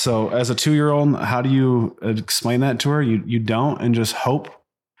that. So as a 2-year-old, how do you explain that to her? You don't, and just hope.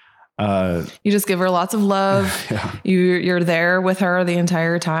 You just give her lots of love. Yeah. You're there with her the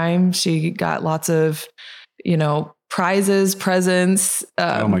entire time. She got lots of, prizes, presents.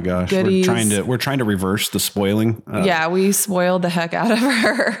 Oh my gosh. Goodies. We're trying to reverse the spoiling. We spoiled the heck out of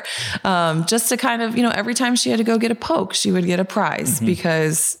her. Just to kind of, every time she had to go get a poke, she would get a prize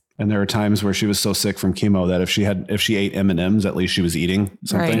because. And there were times where she was so sick from chemo that if she ate M&Ms, at least she was eating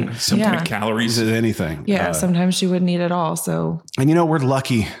something. Right. Some kind of calories. Anything. Yeah. Sometimes she wouldn't eat at all. So. And we're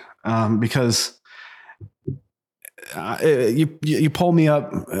lucky because you pull me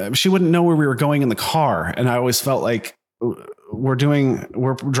up. She wouldn't know where we were going in the car. And I always felt like we're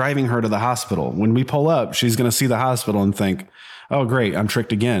driving her to the hospital. When we pull up, she's going to see the hospital and think, oh, great, I'm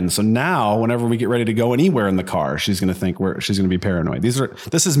tricked again. So now whenever we get ready to go anywhere in the car, she's going to think she's going to be paranoid.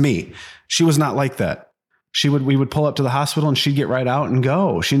 This is me. She was not like that. We would pull up to the hospital and she'd get right out and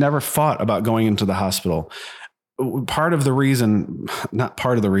go. She never fought about going into the hospital. The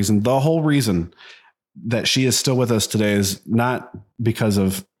whole reason that she is still with us today is not because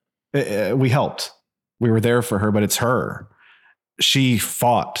of, we helped. We were there for her, but it's her. She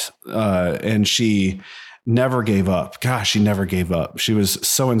fought and she never gave up. Gosh, she never gave up. She was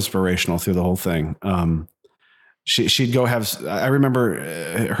so inspirational through the whole thing. She'd go I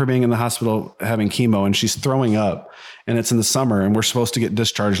remember her being in the hospital having chemo and she's throwing up and it's in the summer and we're supposed to get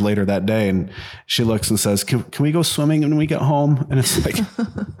discharged later that day. And she looks and says, can we go swimming when we get home? And it's like,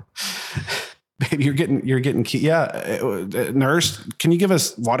 baby, you're getting nurse, can you give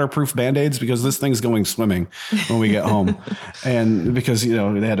us waterproof Band-Aids? Because this thing's going swimming when we get home. And because,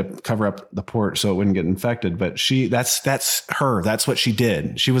 they had to cover up the port so it wouldn't get infected. But that's her. That's what she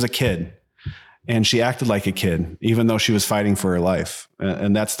did. She was a kid. And she acted like a kid, even though she was fighting for her life.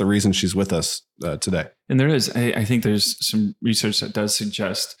 And that's the reason she's with us today. And I think there's some research that does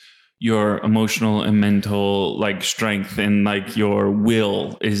suggest your emotional and mental strength and your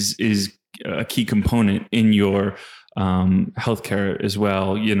will is a key component in your healthcare as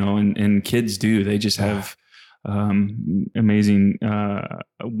well, and kids do. They just have amazing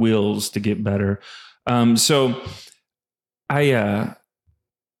wills to get better. So I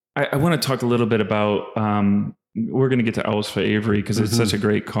want to talk a little bit about we're going to get to Owls for Avery because it's such a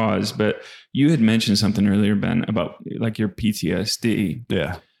great cause. But you had mentioned something earlier, Ben, about like your PTSD.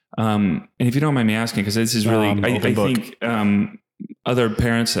 Yeah. And if you don't mind me asking, because this is really, I think other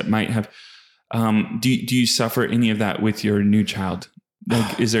parents that might have, do you suffer any of that with your new child?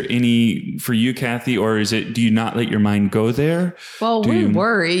 Like, is there any for you, Cathy, or do you not let your mind go there? Well, we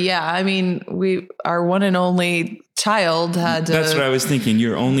worry. Yeah. I mean, our one and only child had to. That's what I was thinking.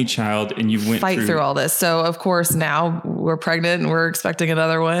 Your only child, and you went through all this. So of course now we're pregnant and we're expecting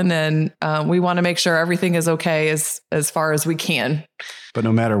another one. And we want to make sure everything is okay as far as we can. But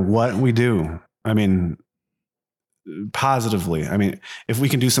no matter what we do, I mean, positively, I mean, if we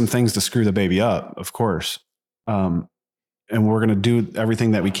can do some things to screw the baby up, of course, and we're going to do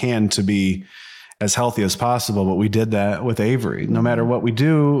everything that we can to be as healthy as possible. But we did that with Avery. No matter what we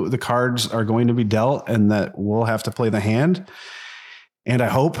do, the cards are going to be dealt and that we'll have to play the hand. And I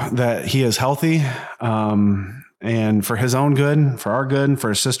hope that he is healthy. And for his own good, for our good, for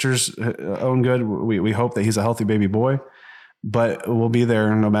his sister's own good, we hope that he's a healthy baby boy. But we'll be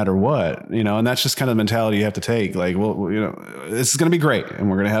there no matter what, and that's just kind of the mentality you have to take. Like, well, this is going to be great. And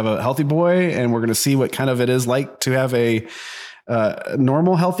we're going to have a healthy boy and we're going to see what kind of it is like to have a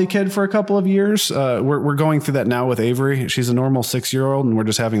normal, healthy kid for a couple of years. We're going through that now with Avery. She's a normal 6-year-old and we're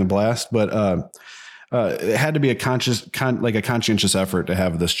just having a blast. But it had to be a conscientious effort to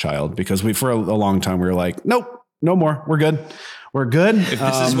have this child because for a long time we were like, nope, no more. We're good. We're good. If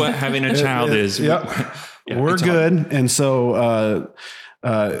this is what having a child is. Yep. Yeah, we're good. Hard. And so,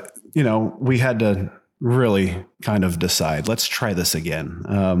 we had to really kind of decide, let's try this again.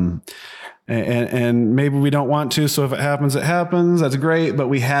 And maybe we don't want to. So if it happens, it happens. That's great. But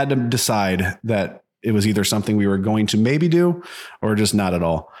we had to decide that it was either something we were going to maybe do or just not at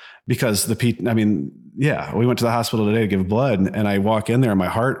all. Because we went to the hospital today to give blood and I walk in there and my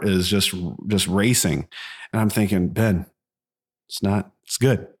heart is just racing. And I'm thinking, Ben, it's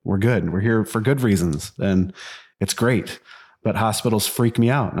good. We're good. We're here for good reasons. And it's great. But hospitals freak me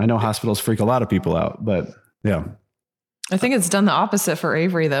out. I know hospitals freak a lot of people out, but yeah. I think it's done the opposite for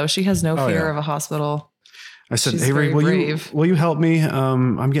Avery though. She has no fear of a hospital. I said, Avery, will you help me?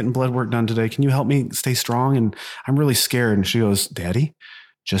 I'm getting blood work done today. Can you help me stay strong? And I'm really scared. And she goes, Daddy,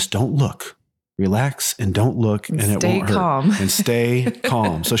 just don't look. Relax and don't look and it won't hurt. Calm. And stay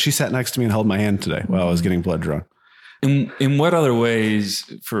calm. So she sat next to me and held my hand today while I was getting blood drawn. In what other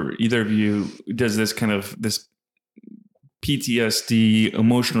ways, for either of you, does this kind of this PTSD,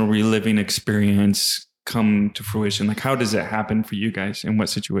 emotional reliving experience come to fruition? Like, how does it happen for you guys? In what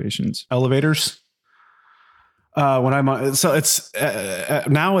situations? Elevators. When I'm on, so it's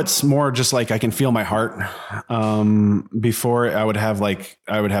now it's more just like I can feel my heart. Before I would have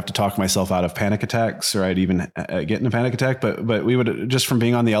to talk myself out of panic attacks, or I'd even get in a panic attack. But we would just from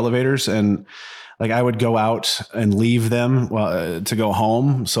being on the elevators and. Like I would go out and leave them to go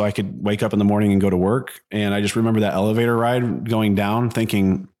home so I could wake up in the morning and go to work. And I just remember that elevator ride going down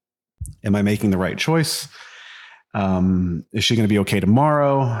thinking, am I making the right choice? Is she going to be okay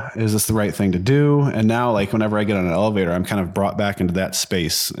tomorrow? Is this the right thing to do? And now like whenever I get on an elevator, I'm kind of brought back into that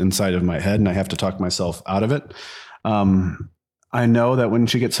space inside of my head and I have to talk myself out of it. I know that when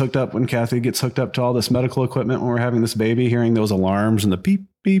Cathy gets hooked up to all this medical equipment, when we're having this baby, hearing those alarms and the beep,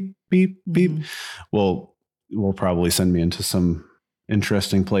 beep, beep, beep, will probably send me into some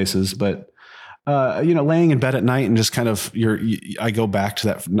interesting places. But, laying in bed at night and just kind of I go back to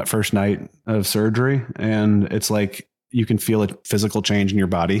that first night of surgery and it's like, you can feel a physical change in your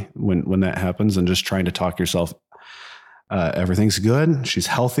body when that happens and just trying to talk yourself. Everything's good. She's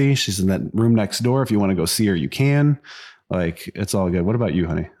healthy. She's in that room next door. If you want to go see her, you can. Like, it's all good. What about you,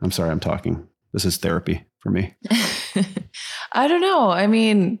 honey? I'm sorry, I'm talking. This is therapy for me. I don't know. I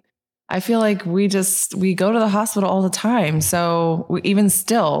mean, I feel like we go to the hospital all the time. So even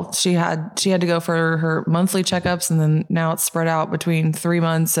still, she had to go for her monthly checkups and then now it's spread out between 3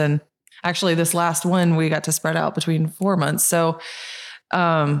 months. And actually this last one, we got to spread out between 4 months. So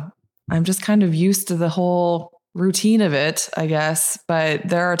I'm just kind of used to the whole routine of it, I guess. But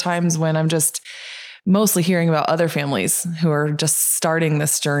there are times when I'm just mostly hearing about other families who are just starting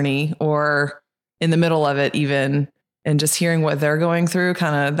this journey or in the middle of it even, and just hearing what they're going through,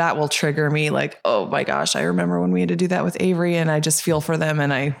 kind of that will trigger me like, oh my gosh, I remember when we had to do that with Avery and I just feel for them.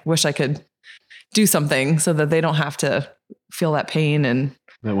 And I wish I could do something so that they don't have to feel that pain and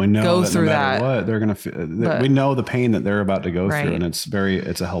that we know go through no matter what they're going to feel. We know the pain that they're about to go through and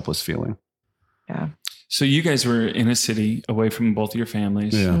it's a helpless feeling. Yeah. So you guys were in a city away from both of your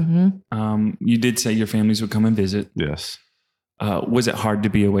families. Yeah. Mm-hmm. You did say your families would come and visit. Yes. Was it hard to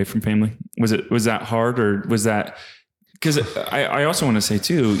be away from family? Was that hard, or was that, because I also want to say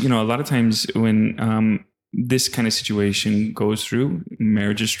too, a lot of times when this kind of situation goes through,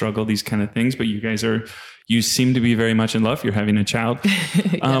 marriages struggle, these kind of things, but you seem to be very much in love. You're having a child.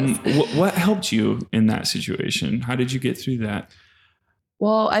 Yes. What helped you in that situation? How did you get through that?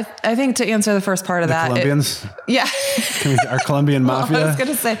 Well, I think to answer the first part of that. Colombians? Yeah. Our Colombian mafia? I was going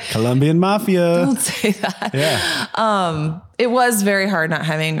to say. Colombian mafia. Don't say that. Yeah. It was very hard not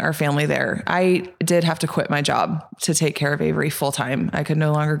having our family there. I did have to quit my job to take care of Avery full time. I could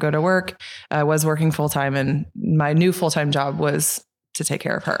no longer go to work. I was working full time, and my new full-time job was to take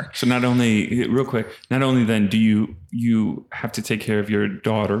care of her. So not only then do you have to take care of your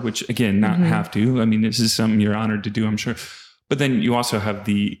daughter, which again, not have to. I mean, this is something you're honored to do, I'm sure. But then you also have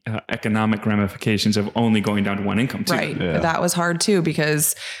the economic ramifications of only going down to one income too. Right. Yeah. That was hard too,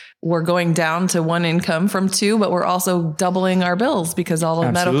 because we're going down to one income from two, but we're also doubling our bills because all the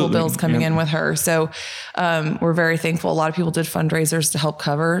medical bills coming in with her. So we're very thankful. A lot of people did fundraisers to help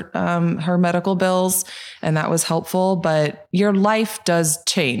cover her medical bills, and that was helpful. But your life does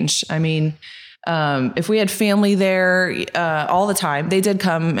change. I mean, if we had family there all the time, they did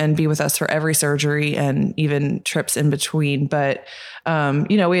come and be with us for every surgery and even trips in between. But,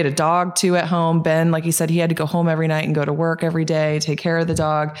 we had a dog too at home. Ben, like you said, he had to go home every night and go to work every day, take care of the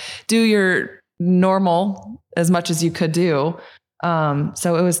dog, do your normal as much as you could do.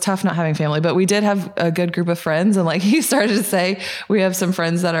 So it was tough not having family, but we did have a good group of friends. And like you started to say, we have some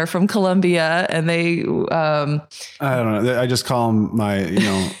friends that are from Colombia, and they, I don't know. I just call them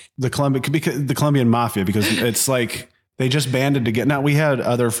the Colombian mafia, because it's like they just banded together. Now, we had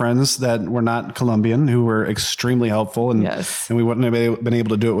other friends that were not Colombian who were extremely helpful, and we wouldn't have been able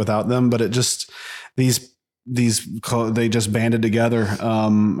to do it without them. But it just, they just banded together.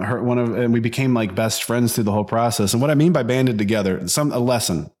 And we became like best friends through the whole process. And what I mean by banded together, a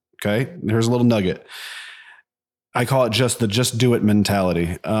lesson. Okay. Here's a little nugget. I call it just do it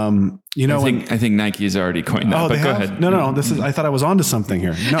mentality. I think Nike has already coined that, but go ahead. No. I thought I was onto something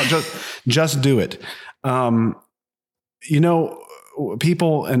here. No, just do it.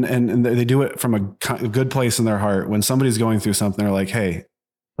 People and they do it from a good place in their heart. When somebody's going through something, they're like, hey,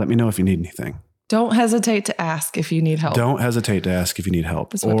 let me know if you need anything. Don't hesitate to ask if you need help.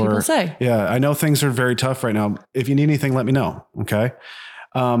 That's what people say. Yeah. I know things are very tough right now. If you need anything, let me know. Okay.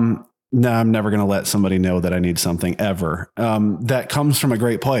 No, I'm never going to let somebody know that I need something ever. That comes from a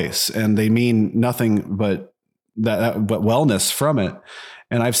great place, and they mean nothing but wellness from it.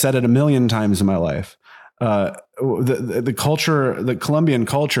 And I've said it a million times in my life. The culture, the Colombian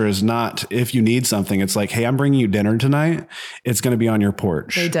culture is not, if you need something, it's like, hey, I'm bringing you dinner tonight. It's going to be on your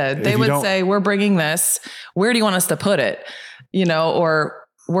porch. They did. They would say, we're bringing this. Where do you want us to put it? Or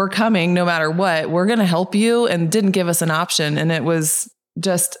we're coming no matter what. We're going to help you, and didn't give us an option. And it was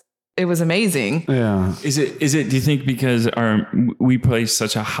amazing. Yeah. Is it, do you think because we place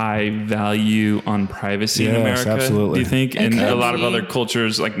such a high value on privacy in America? Absolutely. Do you think? And a lot of other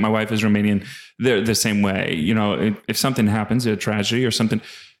cultures, like my wife is Romanian, they're the same way. If something happens, a tragedy or something,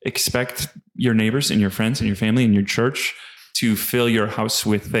 expect your neighbors and your friends and your family and your church to fill your house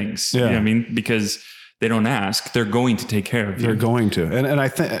with things. Yeah. You know what I mean? Because they don't ask, they're going to take care of you. They're going to. And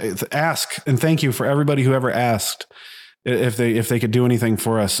I ask, and thank you for everybody who ever asked if they could do anything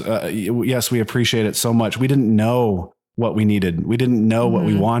for us. Yes, we appreciate it so much. We didn't know what we needed. We didn't know what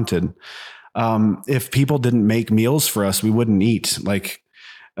we wanted. If people didn't make meals for us, we wouldn't eat,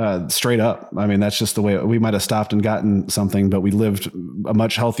 straight up. I mean, that's just the way. We might have stopped and gotten something, but we lived a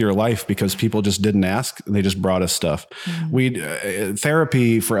much healthier life because people just didn't ask. They just brought us stuff.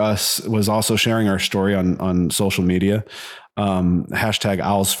 Therapy for us was also sharing our story on social media. Hashtag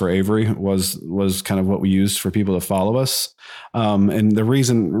Owls for Avery was kind of what we used for people to follow us. And the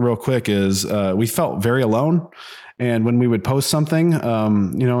reason real quick is, we felt very alone. And when we would post something,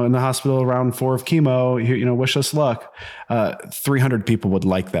 in the hospital around 4 of chemo, wish us luck, 300 people would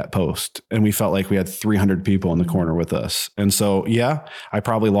like that post. And we felt like we had 300 people in the corner with us. And so, I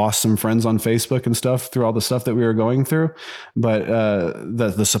probably lost some friends on Facebook and stuff through all the stuff that we were going through. But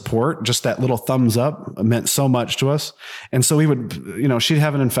the support, just that little thumbs up, meant so much to us. And so we would, she'd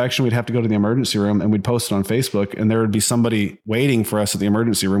have an infection. We'd have to go to the emergency room, and we'd post it on Facebook. And there would be somebody waiting for us at the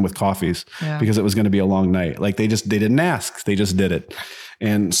emergency room with coffees because it was going to be a long night. Like they didn't ask, they just did it.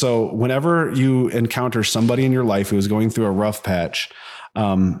 And so whenever you encounter somebody in your life who is going through a rough patch,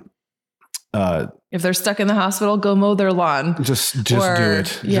 if they're stuck in the hospital, go mow their lawn. Just do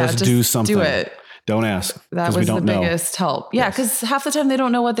it. Just do something. Do it. Don't ask. That was the biggest help. Yeah. Because half the time they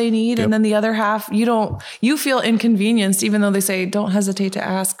don't know what they need. Yep. And then the other half, you feel inconvenienced, even though they say, don't hesitate to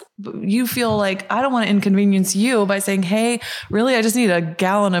ask. You feel like, I don't want to inconvenience you by saying, hey, really, I just need a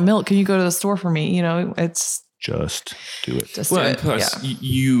gallon of milk. Can you go to the store for me? It's just do it. Just do it. Plus,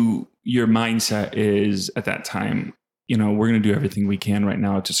 you your mindset is at that time, we're going to do everything we can right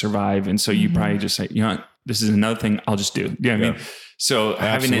now to survive. And so you probably just say, this is another thing I'll just do. You know what I mean? So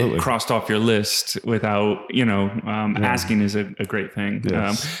having it crossed off your list without, asking is a great thing.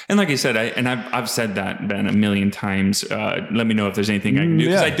 Yes. And like I said, I've said that, Ben, a million times. Let me know if there's anything I can do.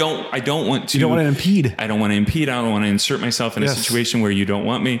 Because I don't want to. You don't want to impede. I don't want to impede. I don't want to insert myself in a situation where you don't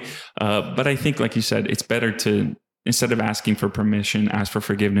want me. But I think, like you said, it's better to, instead of asking for permission, ask for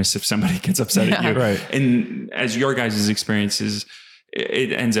forgiveness if somebody gets upset at you. Right. And as your guys' experiences,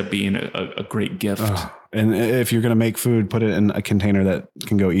 it ends up being a great gift. And if you're going to make food, put it in a container that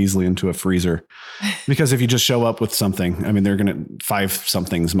can go easily into a freezer. Because if you just show up with something, I mean, 5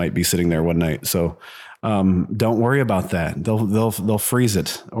 somethings might be sitting there one night. So don't worry about that. They'll freeze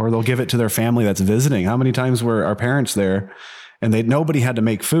it, or they'll give it to their family that's visiting. How many times were our parents there and nobody had to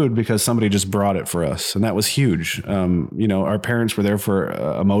make food because somebody just brought it for us? And that was huge. Our parents were there for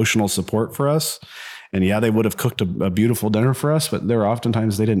emotional support for us. And they would have cooked a beautiful dinner for us, but there were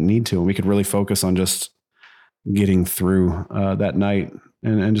oftentimes they didn't need to. And we could really focus on just getting through that night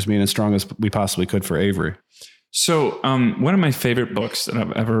and just being as strong as we possibly could for Avery. So one of my favorite books that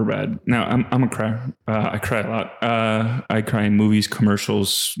I've ever read. Now I'm a crier. I cry a lot. I cry in movies,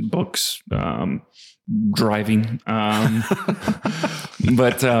 commercials, books, driving.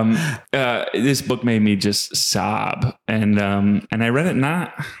 But this book made me just sob. And I read it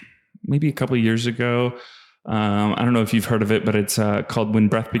maybe a couple of years ago. I don't know if you've heard of it, but it's called When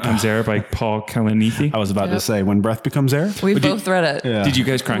Breath Becomes Air by Paul Kalanithi. I was about to say When Breath Becomes Air. We both read it. Yeah. Did you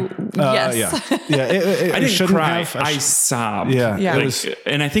guys cry? Yes. I didn't cry. I sobbed. Yeah.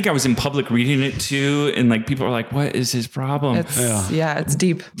 And I think I was in public reading it too. And people are like, what is his problem? It's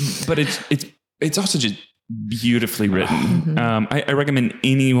deep. But it's also just beautifully written. I recommend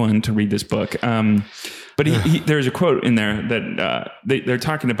anyone to read this book. But there's a quote in there that they're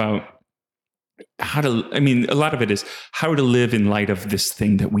talking about a lot of it is how to live in light of this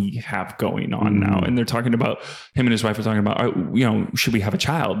thing that we have going on now. And they're talking about, him and his wife are talking about, should we have a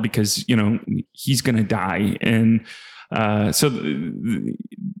child? Because, he's going to die. And so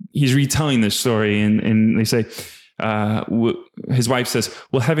he's retelling this story and they say, his wife says,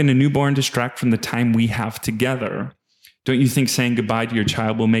 will having a newborn distract from the time we have together? Don't you think saying goodbye to your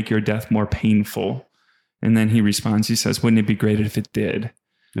child will make your death more painful? And then he responds, he says, wouldn't it be great if it did?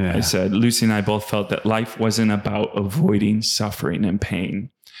 Yeah. I said, Lucy and I both felt that life wasn't about avoiding suffering and pain.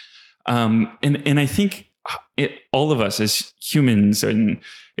 And I think all of us as humans, and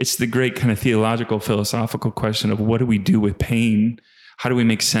it's the great kind of theological, philosophical question of what do we do with pain? How do we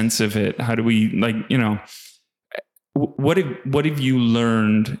make sense of it? How do we what have you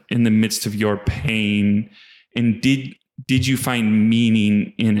learned in the midst of your pain? And did you find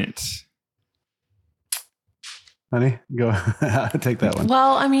meaning in it? Honey, go take that one.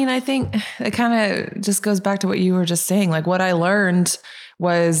 Well, I think it kind of just goes back to what you were just saying. Like what I learned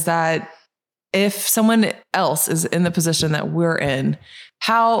was that if someone else is in the position that we're in,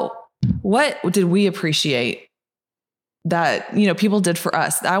 what did we appreciate that, people did for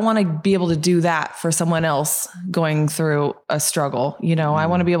us? I want to be able to do that for someone else going through a struggle. I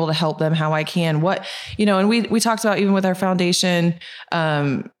want to be able to help them how I can. And we talked about, even with our foundation,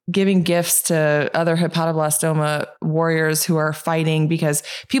 giving gifts to other hepatoblastoma warriors who are fighting, because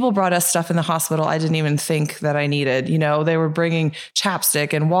people brought us stuff in the hospital I didn't even think that I needed. They were bringing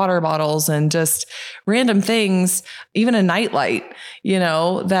chapstick and water bottles and just random things, even a nightlight,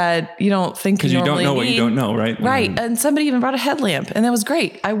 that you don't think you normally need. Because you don't know what you don't know, right? Right. And somebody even brought a headlamp, and that was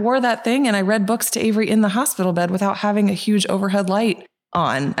great. I wore that thing and I read books to Avery in the hospital bed without having a huge overhead light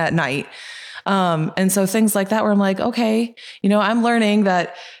on at night. And so things like that where I'm like, okay, I'm learning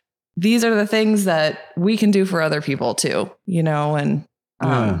that these are the things that we can do for other people too, and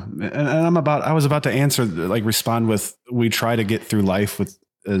I was about to answer, respond with, we try to get through life with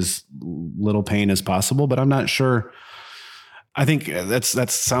as little pain as possible, but I'm not sure. I think that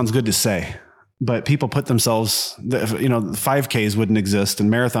sounds good to say, but people put themselves, 5Ks wouldn't exist and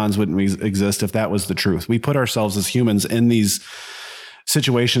marathons wouldn't exist if that was the truth. We put ourselves as humans in these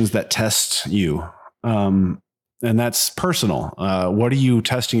situations that test you. And that's personal. What are you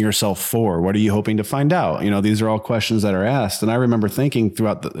testing yourself for? What are you hoping to find out? These are all questions that are asked. And I remember thinking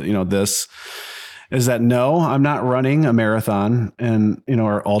throughout this is that, no, I'm not running a marathon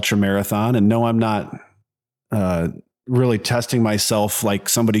or ultra marathon. And no, I'm not really testing myself like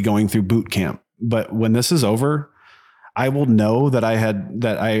somebody going through boot camp. But when this is over, I will know that I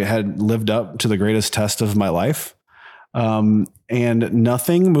had lived up to the greatest test of my life. And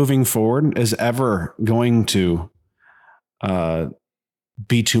nothing moving forward is ever going to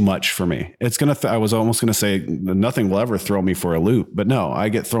be too much for me. It's going to, I was almost going to say nothing will ever throw me for a loop, but no, I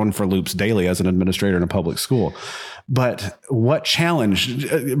get thrown for loops daily as an administrator in a public school. But what challenge?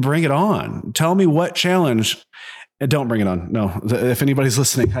 Bring it on. Tell me what challenge. Don't bring it on. No, if anybody's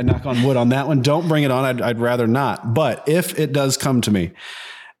listening, I knock on wood on that one. Don't bring it on. I'd rather not. But if it does come to me,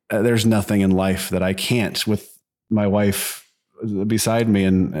 there's nothing in life that I can't with my wife beside me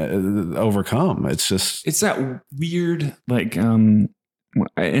and overcome. It's that weird, like, and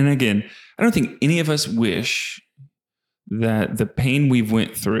again, I don't think any of us wish that the pain we've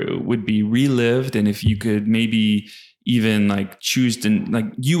went through would be relived. And if you could maybe even like choose to, like,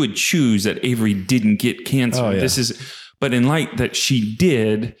 you would choose that Avery didn't get cancer. Oh, yeah. But in light that she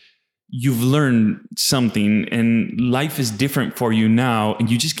did, you've learned something and life is different for you now. And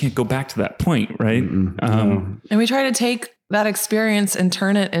you just can't go back to that point. Right. No. And we try to take that experience and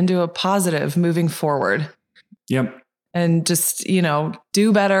turn it into a positive moving forward. Yep. And just,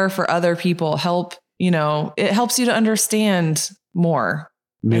 do better for other people, help, it helps you to understand more.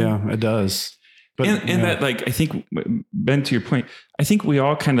 Yeah, it does. But that, like, I think, Ben, to your point, I think we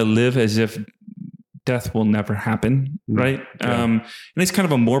all kind of live as if death will never happen, right? Yeah. And it's kind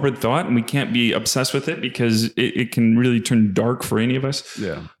of a morbid thought, and we can't be obsessed with it because it can really turn dark for any of us.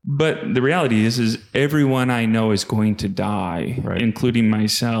 Yeah. But the reality is everyone I know is going to die, right, including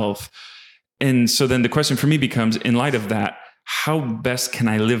myself. And so then the question for me becomes, in light of that, how best can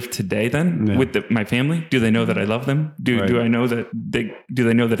I live today then with my family? Do they know that I love them? Do I know that do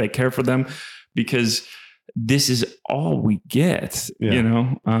they know that I care for them? Because this is all we get,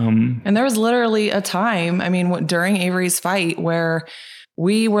 And there was literally a time, during Avery's fight where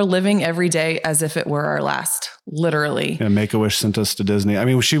we were living every day as if it were our last, literally. Yeah, Make-A-Wish sent us to Disney.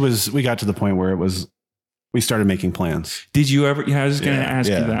 We got to the point where we started making plans. Did you ever, I was going to ask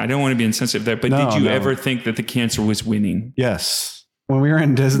you that. I don't want to be insensitive there, but did you ever think that the cancer was winning? Yes. When we were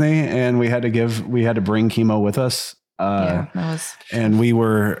in Disney and we had to bring chemo with us. And we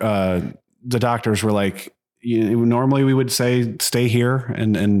were, the doctors were like, normally we would say, stay here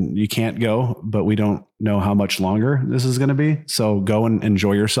and you can't go, but we don't know how much longer this is going to be. So go and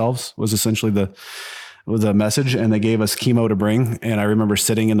enjoy yourselves was essentially the message. And they gave us chemo to bring. And I remember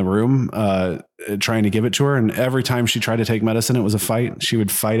sitting in the room, trying to give it to her. And every time she tried to take medicine, it was a fight. She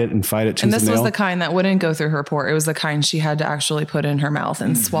would fight it and fight it. And this was the kind that wouldn't go through her port. It was the kind she had to actually put in her mouth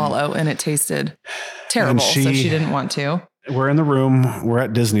and swallow. And it tasted terrible. So she didn't want to. We're in the room. We're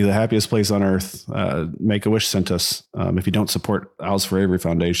at Disney, the happiest place on earth. Make-A-Wish sent us. If you don't support Owls for Avery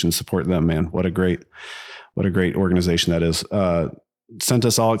Foundation, support them, man. What a great organization that is. Sent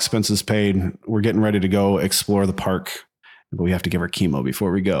us all expenses paid. We're getting ready to go explore the park, but we have to give her chemo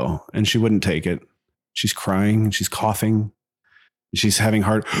before we go. And she wouldn't take it. She's crying. She's coughing. She's having a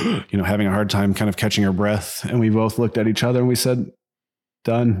hard time kind of catching her breath. And we both looked at each other and we said,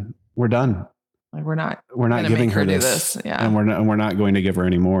 done. We're done. Like we're not giving her this. Yeah. And we're not going to give her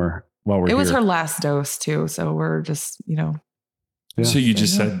any more while we're here. It was her last dose too. So we're just, Yeah. So you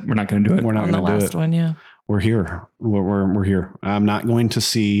just said, we're not going to do it. We're not going to do it. The last one. Yeah. We're here. We're here. I'm not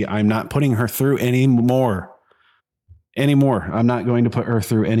putting her through anymore. I'm not going to put her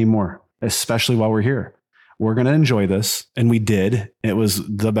through anymore, especially while we're here. We're going to enjoy this. And we did. It was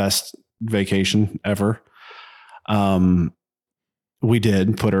the best vacation ever. We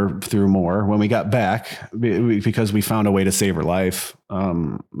did put her through more when we got back because we found a way to save her life.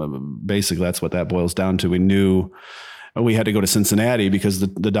 Basically, that's what that boils down to. We knew we had to go to Cincinnati because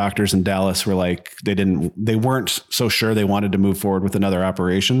the doctors in Dallas were like, they weren't so sure they wanted to move forward with another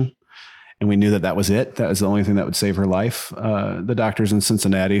operation. And we knew that was it. That was the only thing that would save her life. The doctors in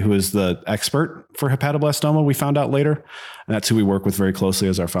Cincinnati, who is the expert for hepatoblastoma, we found out later, and that's who we work with very closely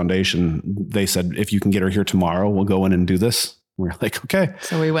as our foundation. They said, if you can get her here tomorrow, we'll go in and do this. We're like, okay.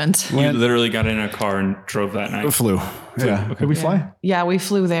 So we went. You literally got in a car and drove that night. Flew. Yeah. Okay. Did we fly? Yeah, we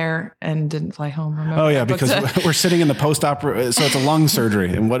flew there and didn't fly home. Remember? Oh yeah, because we're sitting in the post-op. So it's a lung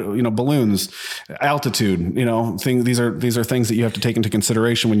surgery, and balloons, altitude, these are things that you have to take into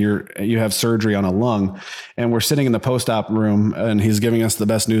consideration when you have surgery on a lung. And we're sitting in the post-op room, and he's giving us the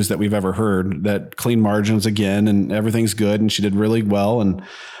best news that we've ever heard, that clean margins again, and everything's good, and she did really well. And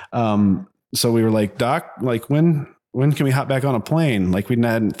so we were like, Doc, like when can we hop back on a plane? Like we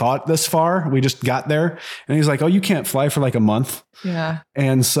hadn't thought this far. We just got there. And he's like, oh, you can't fly for like a month. Yeah.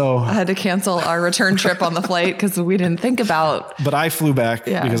 And so I had to cancel our return trip on the flight because we didn't think about. But I flew back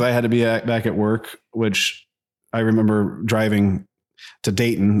because I had to be back at work, which I remember driving to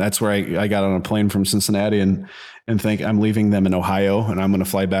Dayton. That's where I got on a plane from Cincinnati and think I'm leaving them in Ohio and I'm going to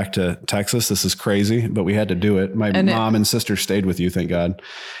fly back to Texas. This is crazy, but we had to do it. My mom and sister stayed with you, thank God.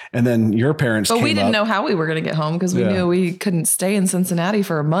 And then your parents But came we didn't up. know how we were going to get home because we knew we couldn't stay in Cincinnati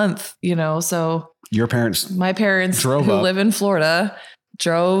for a month, so my parents who live in Florida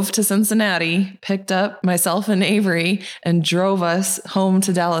drove to Cincinnati, picked up myself and Avery and drove us home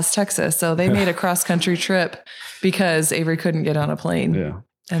to Dallas, Texas. So they made a cross country trip because Avery couldn't get on a plane. Yeah.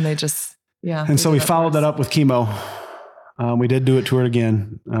 And they just, And so we followed that up with chemo. We did do it to her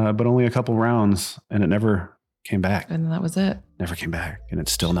again, but only a couple rounds, and it never came back. And that was it. Never came back, and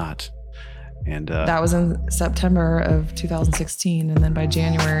it's still not. And that was in September of 2016. And then by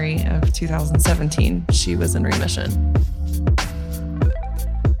January of 2017, she was in remission.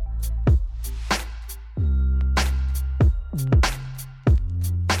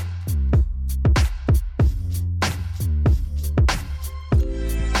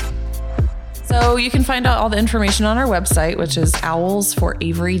 So you can find out all the information on our website, which is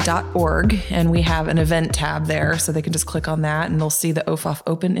owlsforavery.org. And we have an event tab there. So they can just click on that and they'll see the OFOF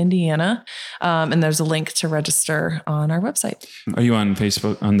Open Indiana. And there's a link to register on our website. Are you on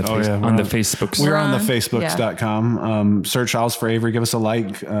Facebook? On the Facebook? We're on the Facebooks.com. Search Owls for Avery. Give us a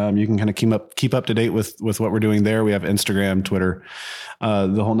like. You can kind of keep up to date with what we're doing there. We have Instagram, Twitter,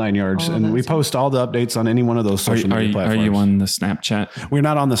 the whole 9 yards. And we post all the updates on any one of those social media platforms. Are you on the Snapchat? We're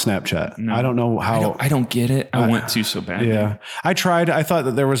not on the Snapchat. No. I don't know how. I don't get it. I want to so bad. Yeah. I tried. I thought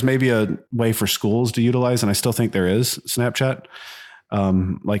that there was maybe a way for schools to utilize, and I still think there is Snapchat.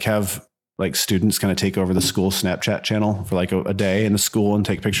 Have students kind of take over the school Snapchat channel for like a day in the school and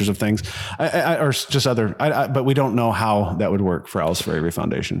take pictures of things, but we don't know how that would work for Owls for Avery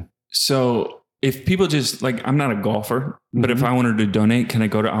Foundation. So if people just I'm not a golfer, but if I wanted to donate, can I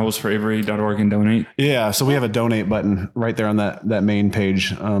go to owlsforavery.org and donate? Yeah. So we have a donate button right there on that main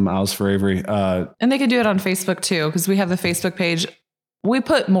page, Owls for Avery. And they can do it on Facebook too, because we have the Facebook page. We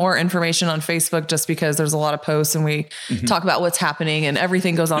put more information on Facebook just because there's a lot of posts and we talk about what's happening and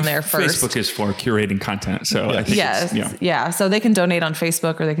everything goes on there first. Facebook is for curating content. So I think So they can donate on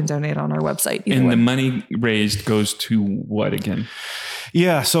Facebook or they can donate on our website. And the money raised goes to what again?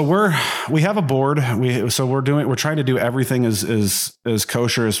 Yeah. So we have a board. We're trying to do everything as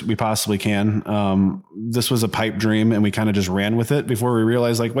kosher as we possibly can. This was a pipe dream and we kind of just ran with it before we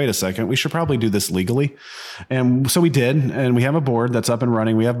realized wait a second, we should probably do this legally. And so we did, and we have a board that's up and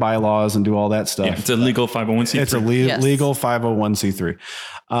running. We have bylaws and do all that stuff. Yeah, it's a legal 501c3. It's a legal 501c3.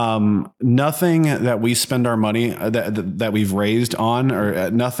 Nothing that we spend our money that we've raised on,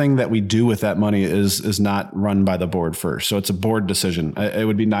 or nothing that we do with that money is not run by the board first. So it's a board decision. It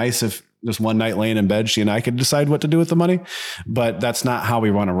would be nice if just one night laying in bed, she and I could decide what to do with the money, but that's not how we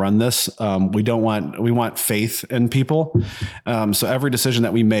want to run this. We want faith in people. So every decision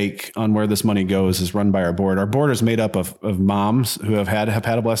that we make on where this money goes is run by our board. Our board is made up of moms who have had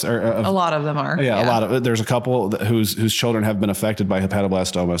hepatoblastoma. A lot of them are. Yeah, a lot of it. There's a couple whose children have been affected by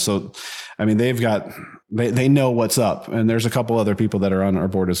hepatoblastoma. So, I mean, they know what's up, and there's a couple other people that are on our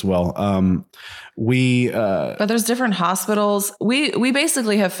board as well. But there's different hospitals. We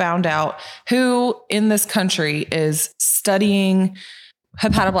basically have found out who in this country is studying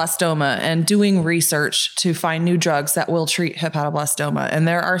hepatoblastoma and doing research to find new drugs that will treat hepatoblastoma. And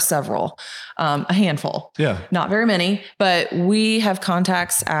there are several, a handful, not very many, but we have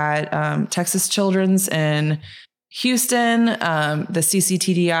contacts at Texas Children's in Houston, the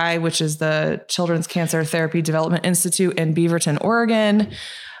CCTDI, which is the Children's Cancer Therapy Development Institute in Beaverton, Oregon,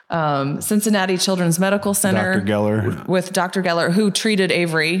 Cincinnati Children's Medical Center, with Dr. Geller, who treated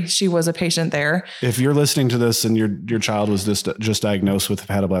Avery. She was a patient there. If you're listening to this and your child was just diagnosed with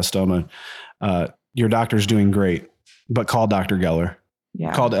hepatoblastoma, your doctor's doing great, but call Dr. Geller.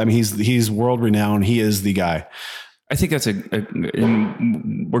 Yeah. He's world renowned. He is the guy. I think that's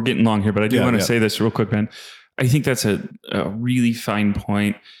and we're getting long here, but I do want to say this real quick, man. I think that's a really fine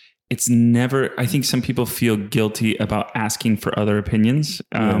point. It's never, I think some people feel guilty about asking for other opinions.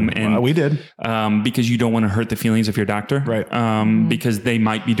 And we did. Because you don't want to hurt the feelings of your doctor. Right. Because they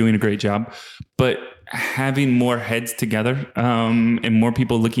might be doing a great job. But having more heads together and more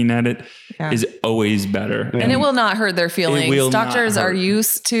people looking at it is always better. And it will not hurt their feelings. Doctors are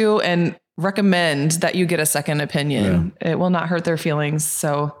used to and recommend that you get a second opinion. Yeah. It will not hurt their feelings.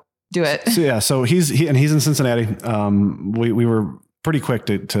 So do it. So he's in Cincinnati. We were pretty quick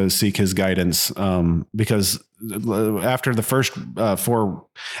to seek his guidance because after the first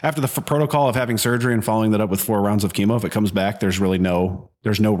after the protocol of having surgery and following that up with 4 rounds of chemo, if it comes back, there's no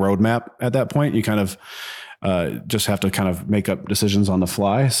roadmap at that point. You kind of just have to kind of make up decisions on the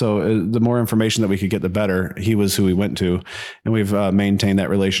fly. So the more information that we could get, the better. He was who we went to, and we've maintained that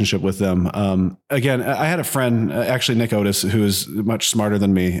relationship with them. Again, I had a friend, actually Nick Otis, who is much smarter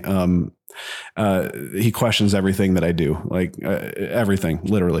than me. He questions everything that I do, like everything,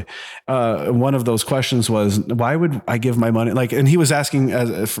 literally. One of those questions was, why would I give my money? And he was asking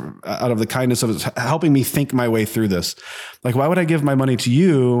out of the kindness of helping me think my way through this. Like, why would I give my money to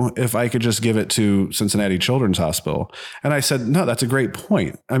you if I could just give it to Cincinnati Children's Hospital? And I said, no, that's a great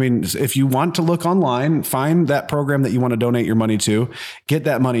point. I mean, if you want to look online, find that program that you want to donate your money to, get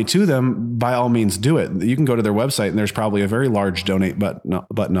that money to them, by all means do it. You can go to their website and there's probably a very large donate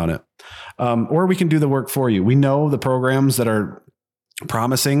button on it. Or we can do the work for you. We know the programs that are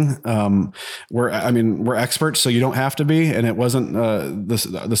promising. We're experts, so you don't have to be. And it wasn't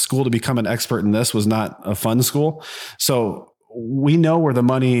the school to become an expert in this was not a fun school. So we know where the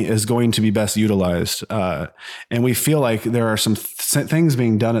money is going to be best utilized. And we feel like there are some things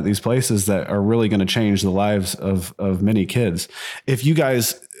being done at these places that are really going to change the lives of many kids. If you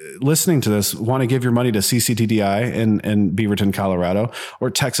guys listening to this want to give your money to CCTDI in Beaverton, Colorado,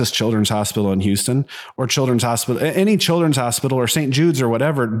 or Texas Children's Hospital in Houston, or Children's Hospital, any Children's Hospital or St. Jude's or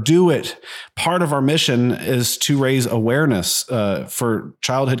whatever, do it. Part of our mission is to raise awareness for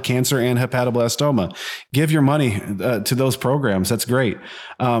childhood cancer and hepatoblastoma. Give your money to those programs. That's great.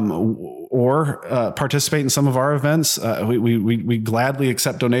 Or participate in some of our events. We gladly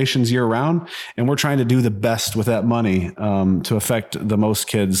accept donations year round, and we're trying to do the best with that money to affect the most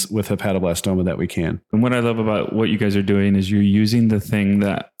kids with hepatoblastoma that we can. And what I love about what you guys are doing is you're using the thing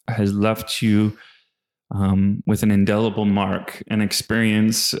that has left you with an indelible mark, an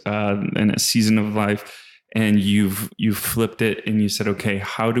experience, and a season of life, and you've flipped it and you said, okay,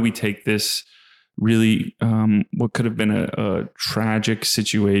 how do we take this really what could have been a tragic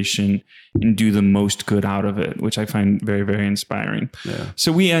situation and do the most good out of it, which I find very, very inspiring. Yeah.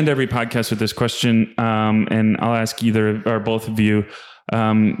 So we end every podcast with this question, and I'll ask either or both of you.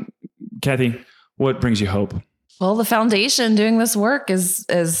 Cathy, what brings you hope? Well, the foundation doing this work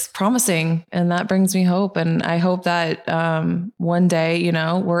is promising, and that brings me hope. And I hope that one day,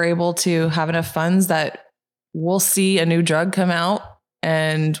 we're able to have enough funds that we'll see a new drug come out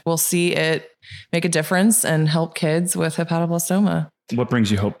and we'll see it make a difference and help kids with hepatoblastoma. What brings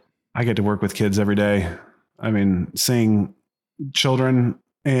you hope? I get to work with kids every day. I mean, seeing children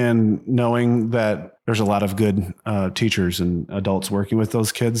and knowing that there's a lot of good teachers and adults working with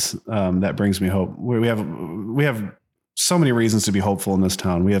those kids, that brings me hope. We have so many reasons to be hopeful in this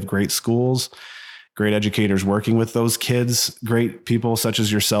town. We have great schools, great educators working with those kids, great people such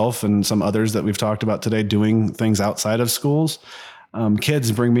as yourself and some others that we've talked about today doing things outside of schools.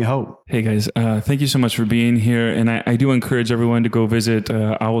 Kids bring me hope. Hey guys, thank you so much for being here. And I do encourage everyone to go visit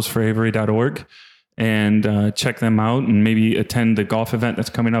owlsforavery.org and check them out and maybe attend the golf event that's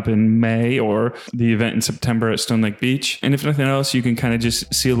coming up in May or the event in September at Stone Lake Beach. And if nothing else, you can kind of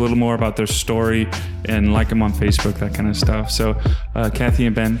just see a little more about their story and like them on Facebook, that kind of stuff. So Cathy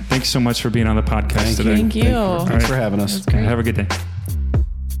and Ben, thanks so much for being on the podcast today. Thank you. Thanks for having us. Have a good day.